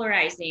very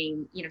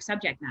polarizing, you know,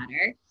 subject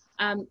matter.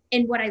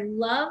 And what I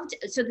loved,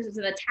 so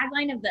the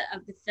tagline of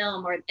the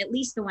film, or at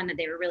least the one that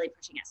they were really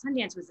pushing at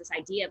Sundance, was this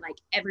idea of like,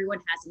 everyone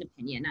has an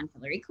opinion on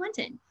Hillary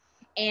Clinton.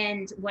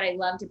 And what I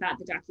loved about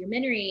the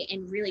documentary,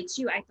 and really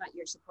too, I thought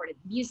you supported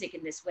music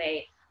in this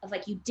way of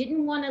like, you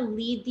didn't want to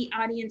lead the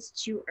audience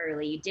too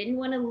early. You didn't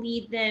want to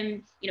lead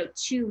them, you know,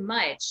 too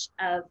much.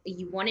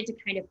 You wanted to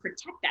kind of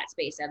protect that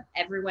space of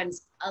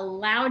everyone's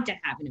allowed to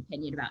have an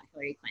opinion about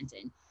Hillary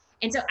Clinton.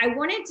 And so I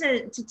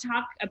wanted to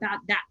talk about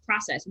that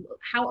process.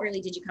 How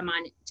early did you come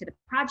on to the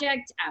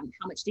project?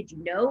 How much did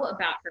you know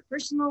about her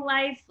personal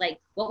life? Like,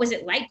 what was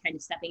it like kind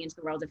of stepping into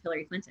the world of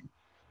Hillary Clinton?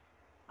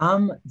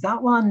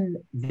 That one,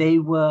 they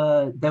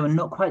were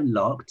not quite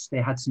locked.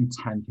 They had some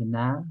temp in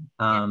there.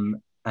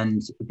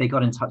 And they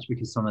got in touch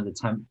because some of the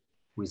temp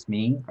was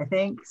me, I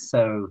think.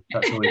 So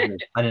that's always,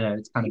 I don't know,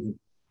 it's kind of a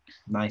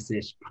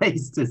nice-ish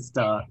place to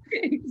start.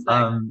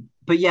 Exactly.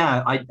 But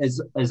yeah,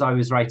 as I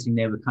was writing,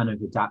 they were kind of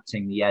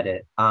adapting the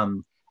edit.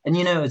 And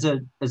you know, as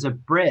a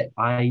Brit,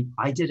 I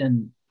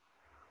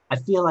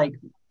feel like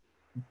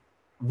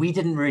we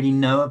didn't really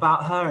know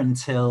about her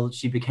until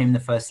she became the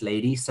first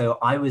lady. So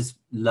I was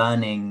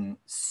learning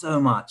so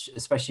much,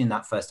 especially in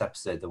that first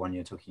episode, the one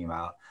you're talking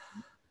about.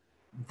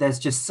 There's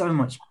just so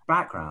much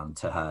background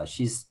to her.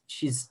 She's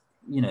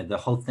you know, the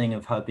whole thing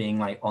of her being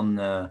like in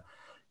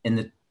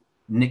the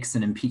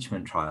Nixon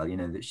impeachment trial, you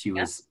know, that she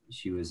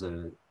was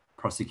a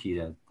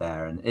prosecutor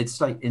there, and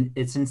it's like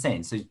it's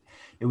insane. So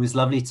it was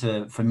lovely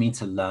for me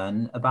to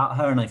learn about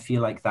her, and I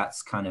feel like that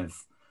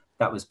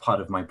was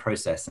part of my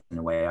process in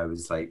a way. I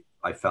was like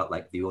I felt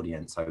like the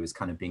audience. I was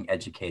kind of being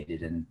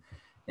educated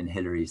in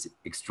Hillary's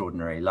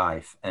extraordinary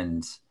life.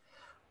 And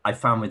I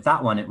found with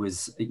that one, it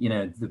was, you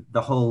know,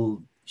 the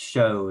whole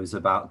show is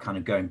about kind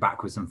of going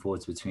backwards and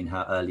forwards between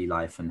her early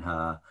life and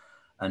her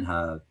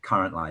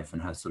current life,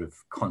 and her sort of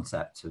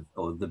concept of,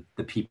 or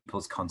the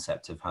people's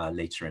concept of her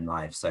later in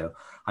life. So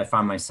I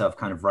found myself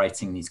kind of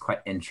writing these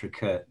quite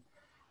intricate,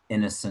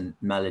 innocent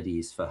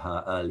melodies for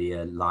her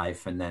earlier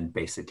life, and then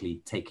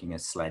basically taking a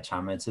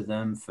sledgehammer to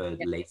them for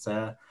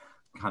later,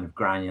 kind of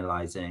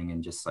granularizing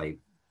and just like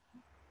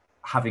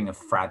having a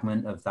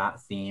fragment of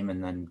that theme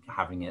and then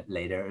having it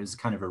later. It was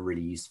kind of a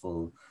really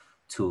useful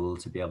tool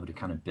to be able to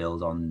kind of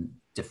build on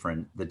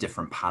the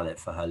different palette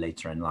for her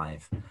later in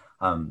life.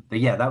 But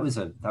yeah, that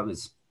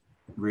was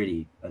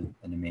really an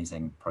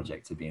amazing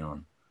project to be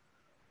on.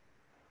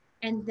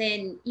 And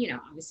then, you know,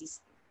 obviously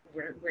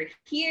we're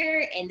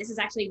here, and this is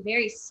actually a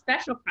very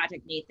special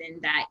project, Nathan,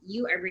 that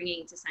you are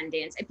bringing to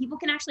Sundance, and people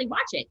can actually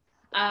watch it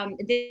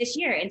this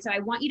year. And so I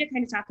want you to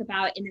kind of talk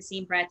about in the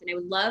same breath, and I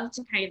would love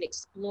to kind of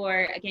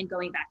explore, again,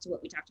 going back to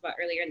what we talked about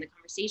earlier in the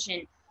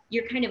conversation,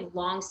 your kind of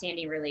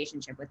long-standing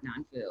relationship with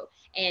Nanfu.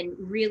 And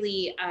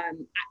really,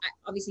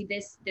 obviously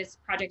this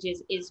project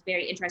is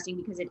very interesting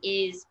because it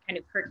is kind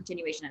of her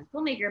continuation as a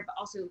filmmaker, but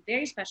also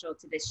very special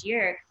to this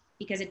year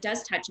because it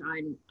does touch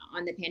on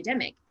the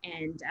pandemic.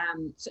 And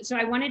so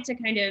I wanted to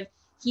kind of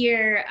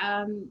hear,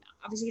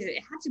 obviously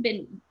it had to have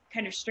been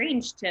kind of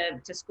strange to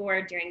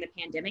score during the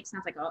pandemic.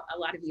 Sounds like a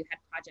lot of you had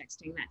projects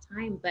during that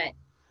time, but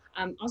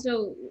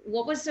also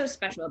what was so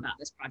special about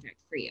this project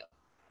for you?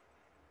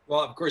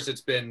 Well, of course,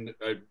 it's been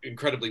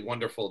incredibly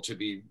wonderful to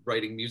be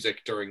writing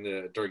music during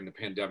the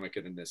pandemic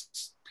and in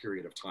this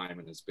period of time,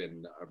 and has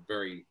been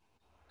very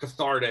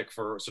cathartic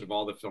for sort of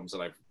all the films that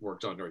I've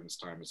worked on during this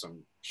time, as I'm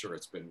sure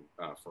it's been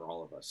for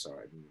all of us. So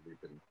I mean, we've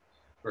been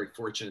very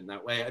fortunate in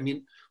that way. I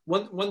mean,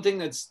 one thing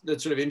that's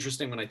sort of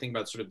interesting when I think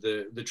about sort of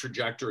the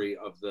trajectory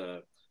of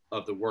the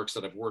works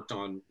that I've worked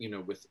on, you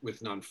know,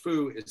 with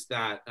Nanfu, is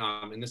that,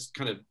 and this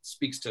kind of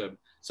speaks to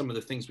some of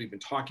the things we've been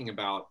talking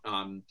about,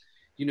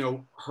 you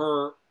know,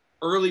 her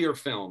earlier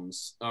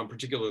films,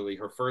 particularly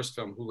her first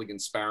film, Hooligan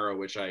Sparrow,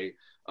 which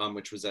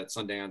was at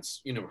Sundance,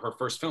 you know, her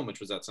first film, which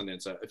was at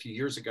Sundance a few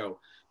years ago,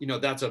 you know,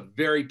 that's a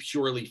very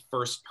purely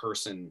first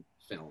person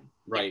film,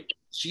 right?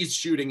 She's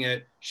shooting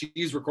it,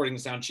 she's recording the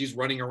sound, she's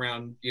running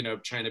around, you know,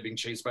 China being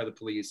chased by the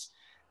police,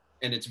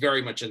 and it's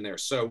very much in there.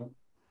 So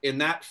in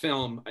that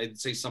film, I'd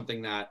say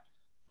something that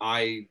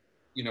I,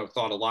 you know,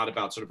 thought a lot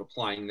about sort of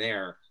applying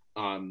there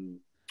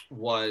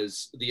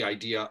was the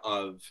idea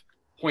of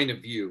point of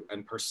view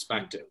and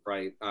perspective,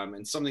 right?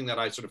 And something that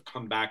I sort of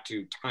come back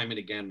to time and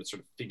again with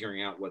sort of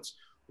figuring out what's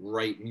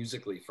right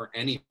musically for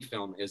any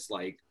film is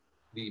like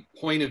the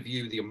point of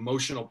view, the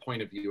emotional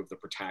point of view of the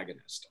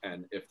protagonist.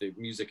 And if the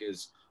music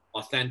is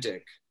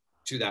authentic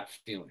to that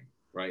feeling,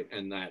 right?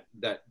 And that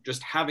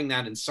just having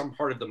that in some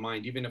part of the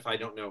mind, even if I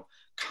don't know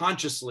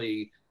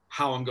consciously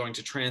how I'm going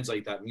to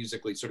translate that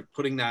musically, sort of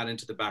putting that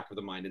into the back of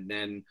the mind and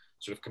then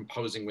sort of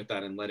composing with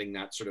that and letting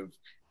that sort of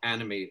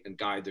animate and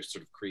guide the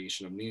sort of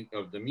creation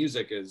of the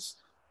music is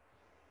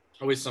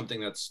always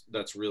something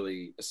that's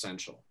really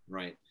essential,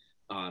 right?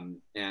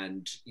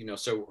 And you know,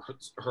 so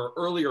her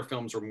earlier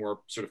films were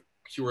more sort of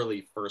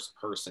purely first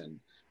person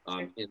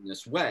in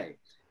this way.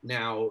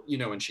 Now, you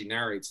know, and she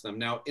narrates them.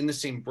 Now, in the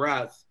same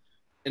breath,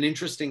 an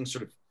interesting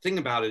sort of thing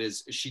about it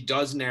is she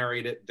does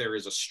narrate it. There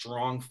is a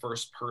strong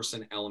first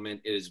person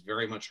element. It is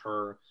very much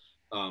her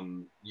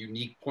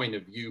unique point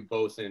of view,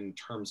 both in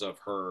terms of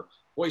her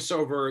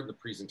voiceover, the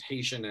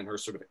presentation, and her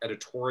sort of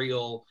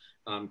editorial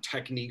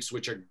techniques,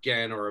 which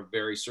again are a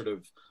very sort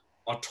of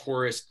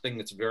auteurist thing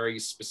that's very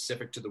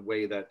specific to the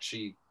way that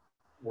she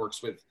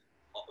works with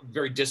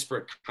very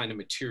disparate kind of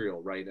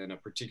material, right? And a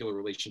particular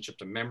relationship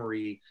to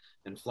memory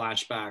and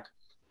flashback.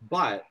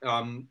 But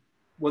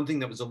one thing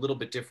that was a little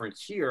bit different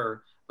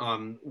here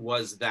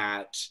was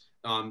that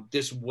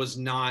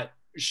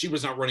she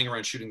was not running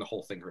around shooting the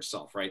whole thing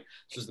herself, right?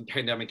 So as the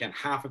pandemic, and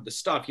half of the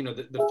stuff, you know,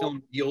 the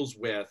film deals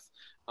with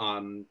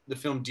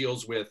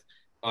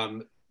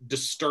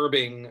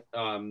disturbing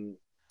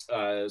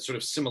sort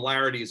of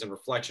similarities and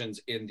reflections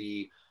in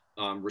the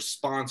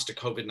response to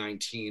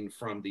COVID-19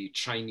 from the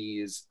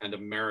Chinese and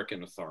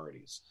American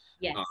authorities.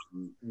 Yes.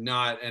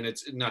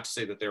 It's not to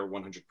say that there are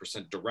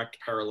 100% direct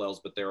parallels,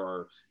 but there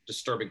are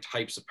disturbing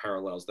types of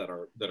parallels that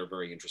are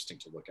very interesting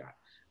to look at.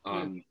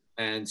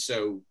 And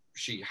so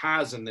she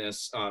has in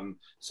this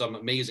some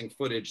amazing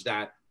footage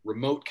that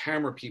remote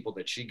camera people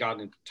that she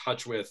got in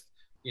touch with,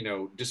 you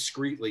know,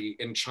 discreetly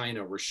in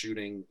China were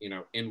shooting, you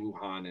know, in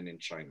Wuhan and in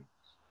China.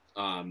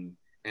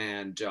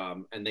 And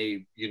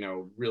they, you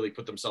know, really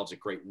put themselves at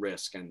great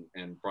risk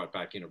and brought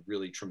back, you know,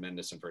 really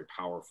tremendous and very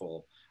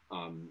powerful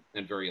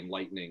and very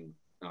enlightening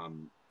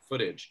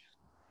footage.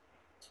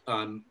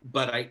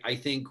 But I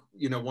think,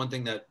 you know, one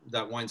thing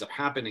that winds up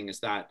happening is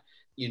that,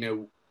 you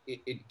know,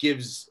 it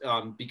gives,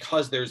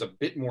 because there's a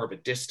bit more of a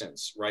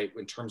distance, right,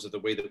 in terms of the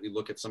way that we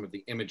look at some of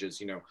the images.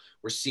 You know,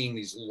 we're seeing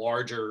these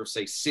larger,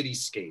 say,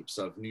 cityscapes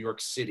of New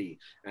York City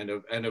and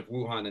of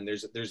Wuhan, and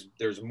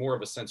there's more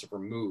of a sense of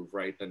remove,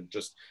 right, than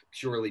just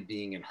purely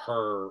being in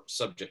her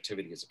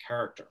subjectivity as a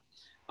character.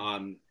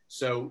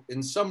 So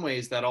in some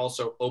ways that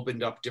also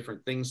opened up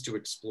different things to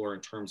explore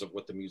in terms of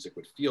what the music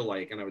would feel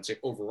like. And I would say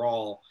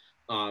overall,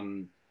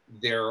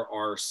 there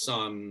are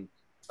some,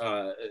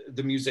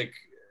 the music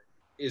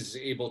is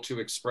able to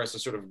express a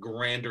sort of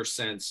grander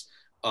sense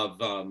of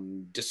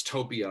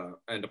dystopia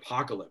and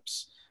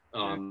apocalypse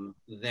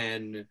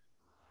than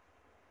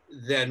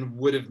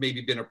would have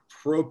maybe been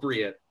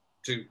appropriate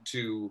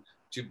to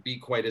be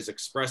quite as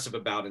expressive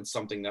about in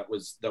something that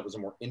was a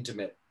more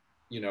intimate,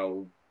 you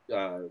know,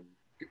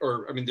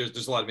 or I mean,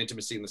 there's a lot of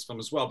intimacy in this film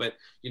as well, but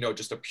you know,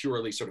 just a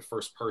purely sort of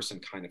first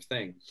person kind of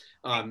thing.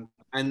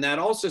 And that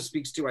also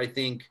speaks to, I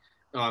think,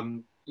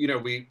 you know,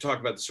 we talk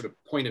about the sort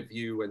of point of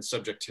view and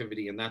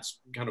subjectivity, and that's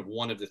kind of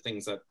one of the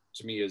things that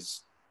to me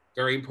is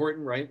very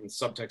important, right, in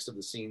subtext of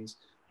the scenes,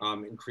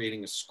 in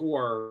creating a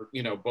score,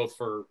 you know, both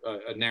for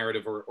a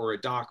narrative or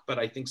a doc. But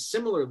I think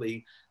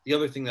similarly, the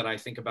other thing that I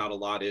think about a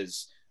lot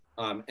is,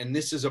 and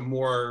this is a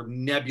more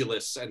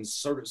nebulous and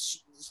sort of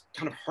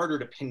kind of harder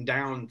to pin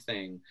down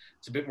thing.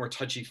 It's a bit more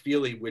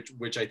touchy-feely,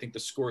 which I think the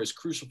score is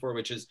crucial for,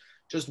 which is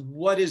just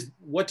what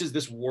does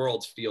this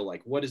world feel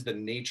like? What is the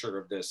nature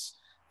of this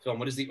film?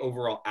 What is the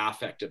overall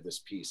affect of this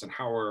piece? And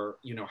how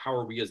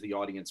are we as the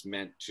audience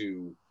meant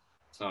to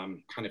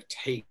kind of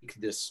take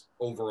this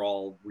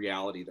overall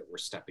reality that we're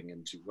stepping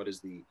into? What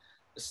is the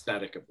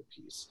aesthetic of the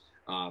piece?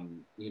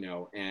 You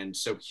know, and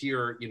so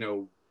here, you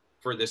know,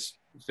 for this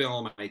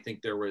film, I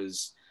think there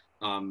was,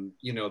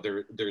 you know,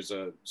 there's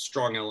a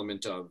strong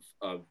element of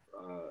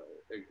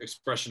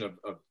expression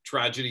of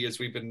tragedy, as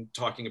we've been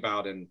talking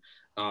about, and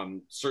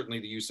certainly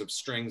the use of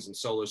strings and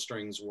solo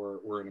strings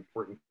were an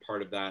important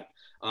part of that.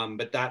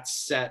 But that's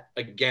set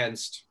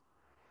against,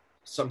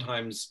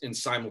 sometimes in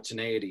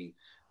simultaneity,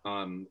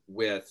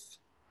 with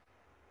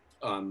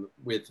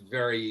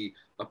very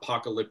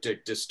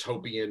apocalyptic,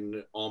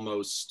 dystopian,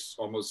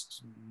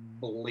 almost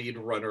Blade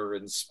Runner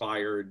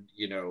inspired,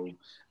 you know,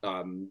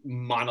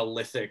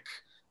 monolithic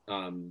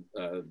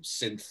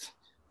synth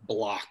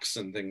blocks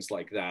and things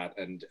like that,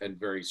 and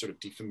very sort of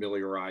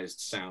defamiliarized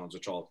sounds,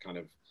 which all kind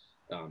of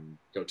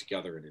go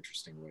together in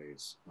interesting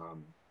ways.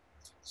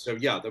 So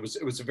yeah, it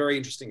was a very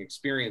interesting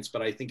experience.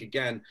 But I think,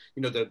 again,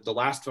 you know, the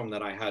last film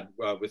that I had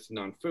with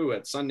Nan Fu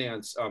at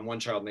Sundance, One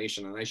Child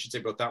Nation, and I should say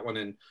both that one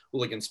and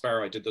Hooligan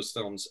Sparrow, I did those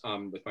films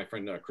with my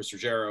friend Chris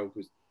Ruggiero,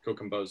 who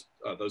co-composed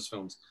those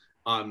films.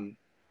 And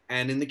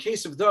in the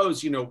case of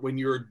those, you know, when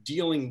you're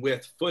dealing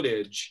with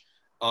footage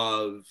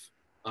of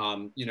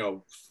you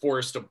know,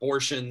 forced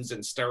abortions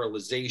and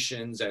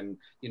sterilizations and,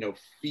 you know,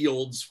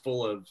 fields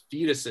full of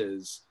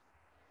fetuses,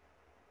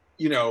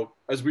 you know,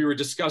 as we were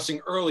discussing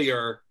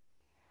earlier,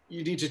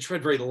 you need to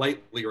tread very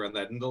lightly around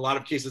that. In a lot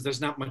of cases,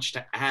 there's not much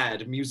to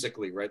add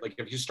musically, right? Like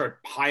if you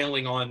start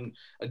piling on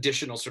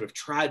additional sort of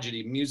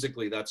tragedy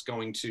musically, that's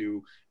going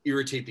to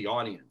irritate the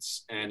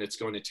audience and it's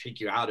going to take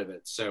you out of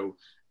it. So,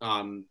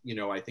 you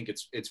know, I think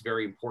it's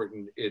very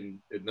important in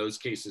those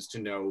cases to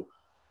know,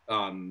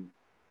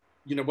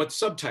 you know, what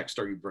subtext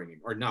are you bringing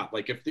or not?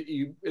 Like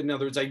in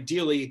other words,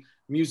 ideally,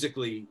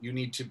 musically, you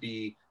need to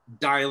be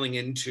dialing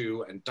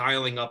into and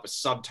dialing up a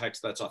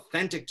subtext that's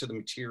authentic to the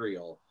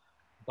material,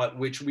 but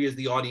which we as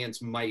the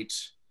audience might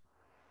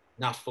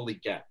not fully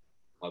get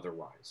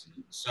otherwise.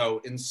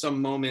 So in some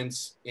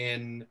moments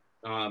in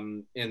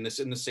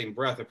the same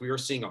breath, if we are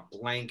seeing a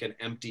blank and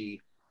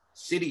empty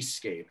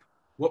cityscape,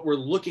 what we're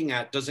looking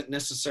at doesn't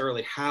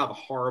necessarily have a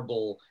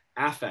horrible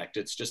affect,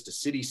 it's just a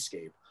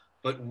cityscape.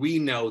 But we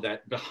know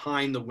that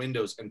behind the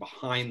windows and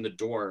behind the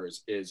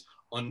doors is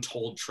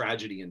untold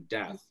tragedy and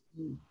death.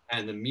 Mm-hmm.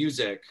 And the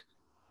music,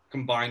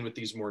 combined with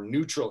these more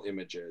neutral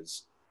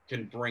images,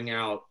 can bring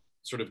out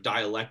sort of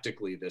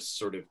dialectically this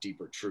sort of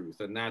deeper truth.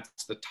 And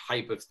that's the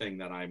type of thing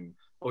that I'm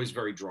always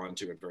very drawn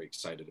to and very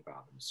excited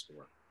about in the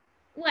score.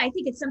 Well, I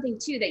think it's something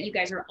too that you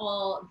guys are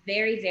all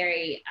very,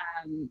 very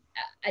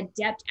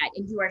adept at,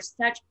 and you are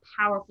such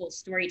powerful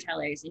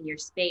storytellers in your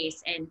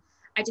space. And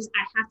I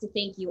have to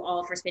thank you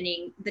all for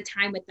spending the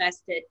time with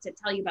us to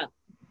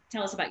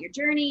tell us about your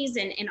journeys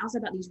and also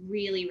about these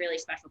really, really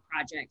special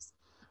projects.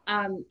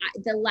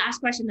 The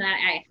last question that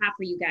I have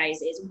for you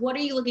guys is, what are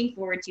you looking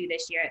forward to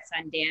this year at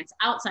Sundance,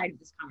 outside of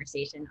this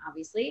conversation,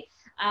 obviously?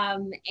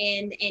 And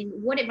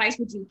what advice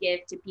would you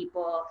give to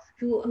people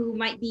who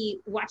might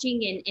be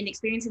watching and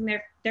experiencing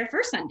their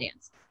first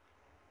Sundance?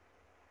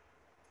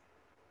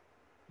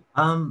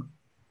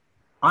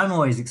 I'm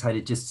always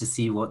excited just to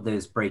see what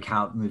those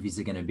breakout movies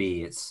are going to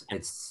be.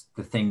 It's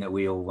the thing that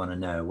we all want to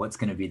know. What's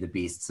going to be the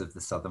beasts of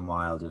the Southern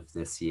Wild of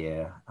this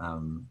year?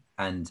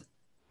 And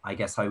I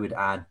guess I would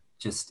add,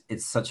 just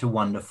it's such a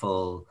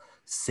wonderful,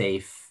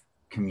 safe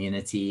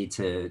community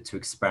to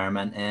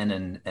experiment in,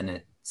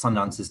 and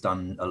Sundance has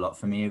done a lot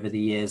for me over the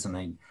years. And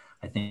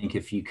I think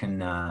if you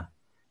can,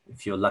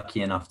 if you're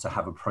lucky enough to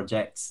have a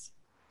project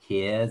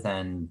here,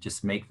 then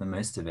just make the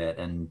most of it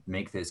and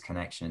make those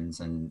connections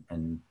and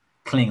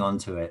cling on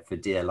to it for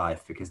dear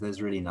life, because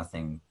there's really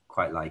nothing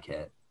quite like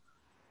it.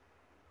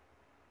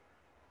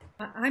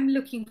 I'm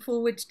looking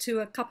forward to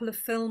a couple of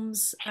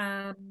films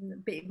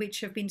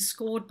which have been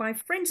scored by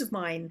friends of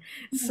mine.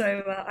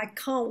 So I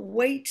can't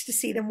wait to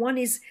see them. One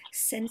is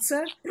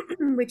Censor,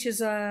 which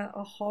is a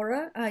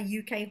horror, a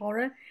UK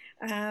horror,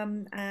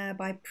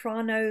 by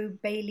Prano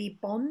Bailey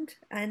Bond,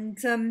 and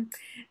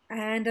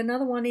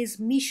another one is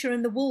Misha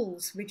and the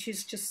Wolves, which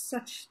is just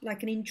such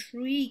like an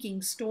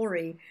intriguing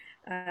story.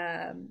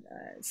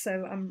 So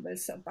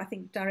I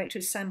think director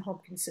is Sam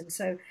Hopkinson,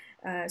 so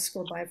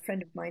scored by a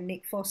friend of mine,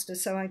 Nick Foster.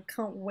 So I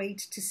can't wait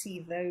to see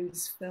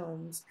those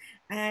films.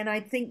 And I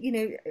think, you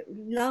know,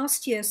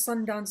 last year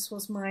Sundance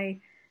was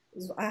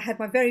I had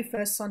my very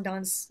first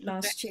Sundance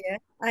last year,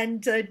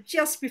 and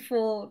just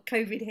before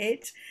COVID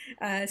hit,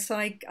 so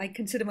I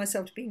consider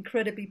myself to be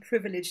incredibly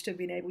privileged to have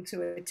been able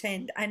to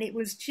attend, and it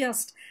was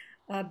just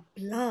a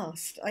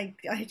blast. I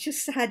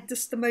just had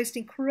just the most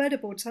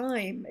incredible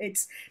time.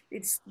 It's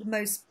the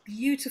most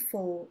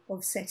beautiful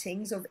of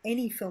settings of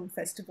any film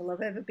festival I've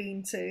ever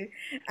been to,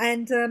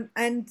 and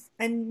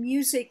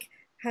music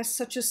has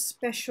such a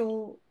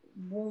special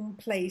warm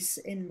place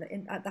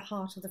at the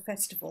heart of the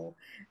festival,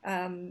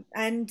 and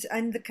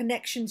the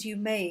connections you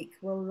make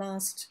will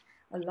last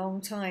a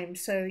long time.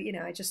 So, you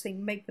know, I just think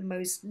make the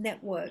most,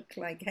 network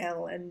like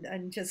hell,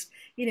 and just,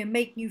 you know,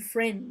 make new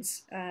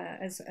friends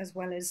as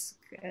well as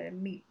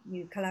meet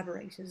new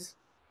collaborators.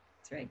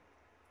 That's right.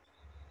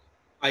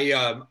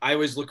 I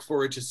always look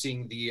forward to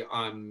seeing the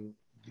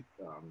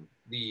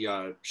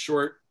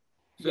short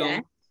film.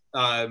 Yeah.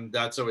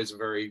 That's always a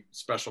very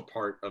special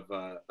part of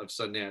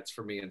Sundance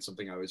for me, and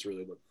something I always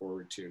really look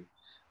forward to.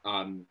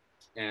 And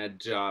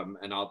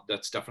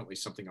that's definitely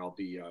something I'll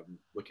be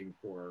looking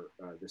for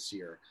this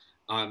year.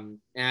 And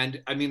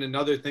I mean,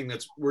 another thing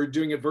we're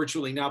doing it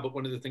virtually now, but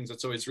one of the things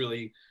that's always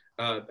really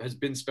has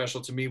been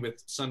special to me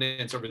with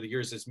Sundance over the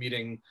years is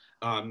meeting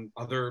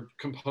other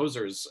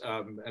composers.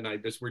 And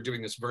we're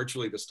doing this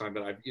virtually this time,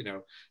 but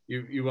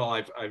you all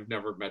I've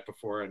never met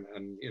before,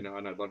 and you know,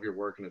 and I love your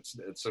work, and it's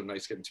so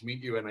nice getting to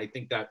meet you. And I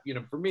think that, you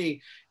know, for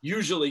me,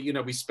 usually, you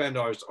know, we spend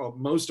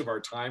most of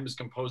our time as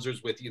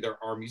composers with either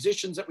our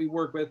musicians that we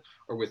work with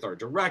or with our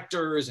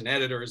directors and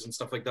editors and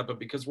stuff like that. But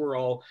because we're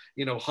all,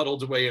 you know,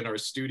 huddled away in our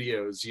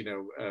studios, you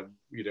know,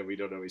 we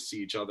don't always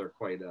see each other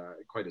quite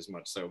as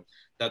much. So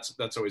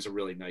that's always a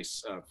really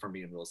nice, for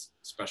me, and real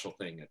special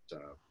thing at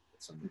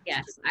Sundance.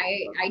 Yes,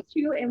 I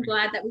too am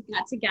glad that we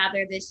got to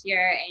gather this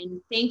year,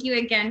 and thank you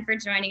again for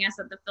joining us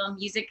at the Film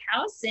Music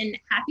House, and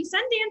happy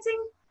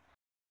Sundancing.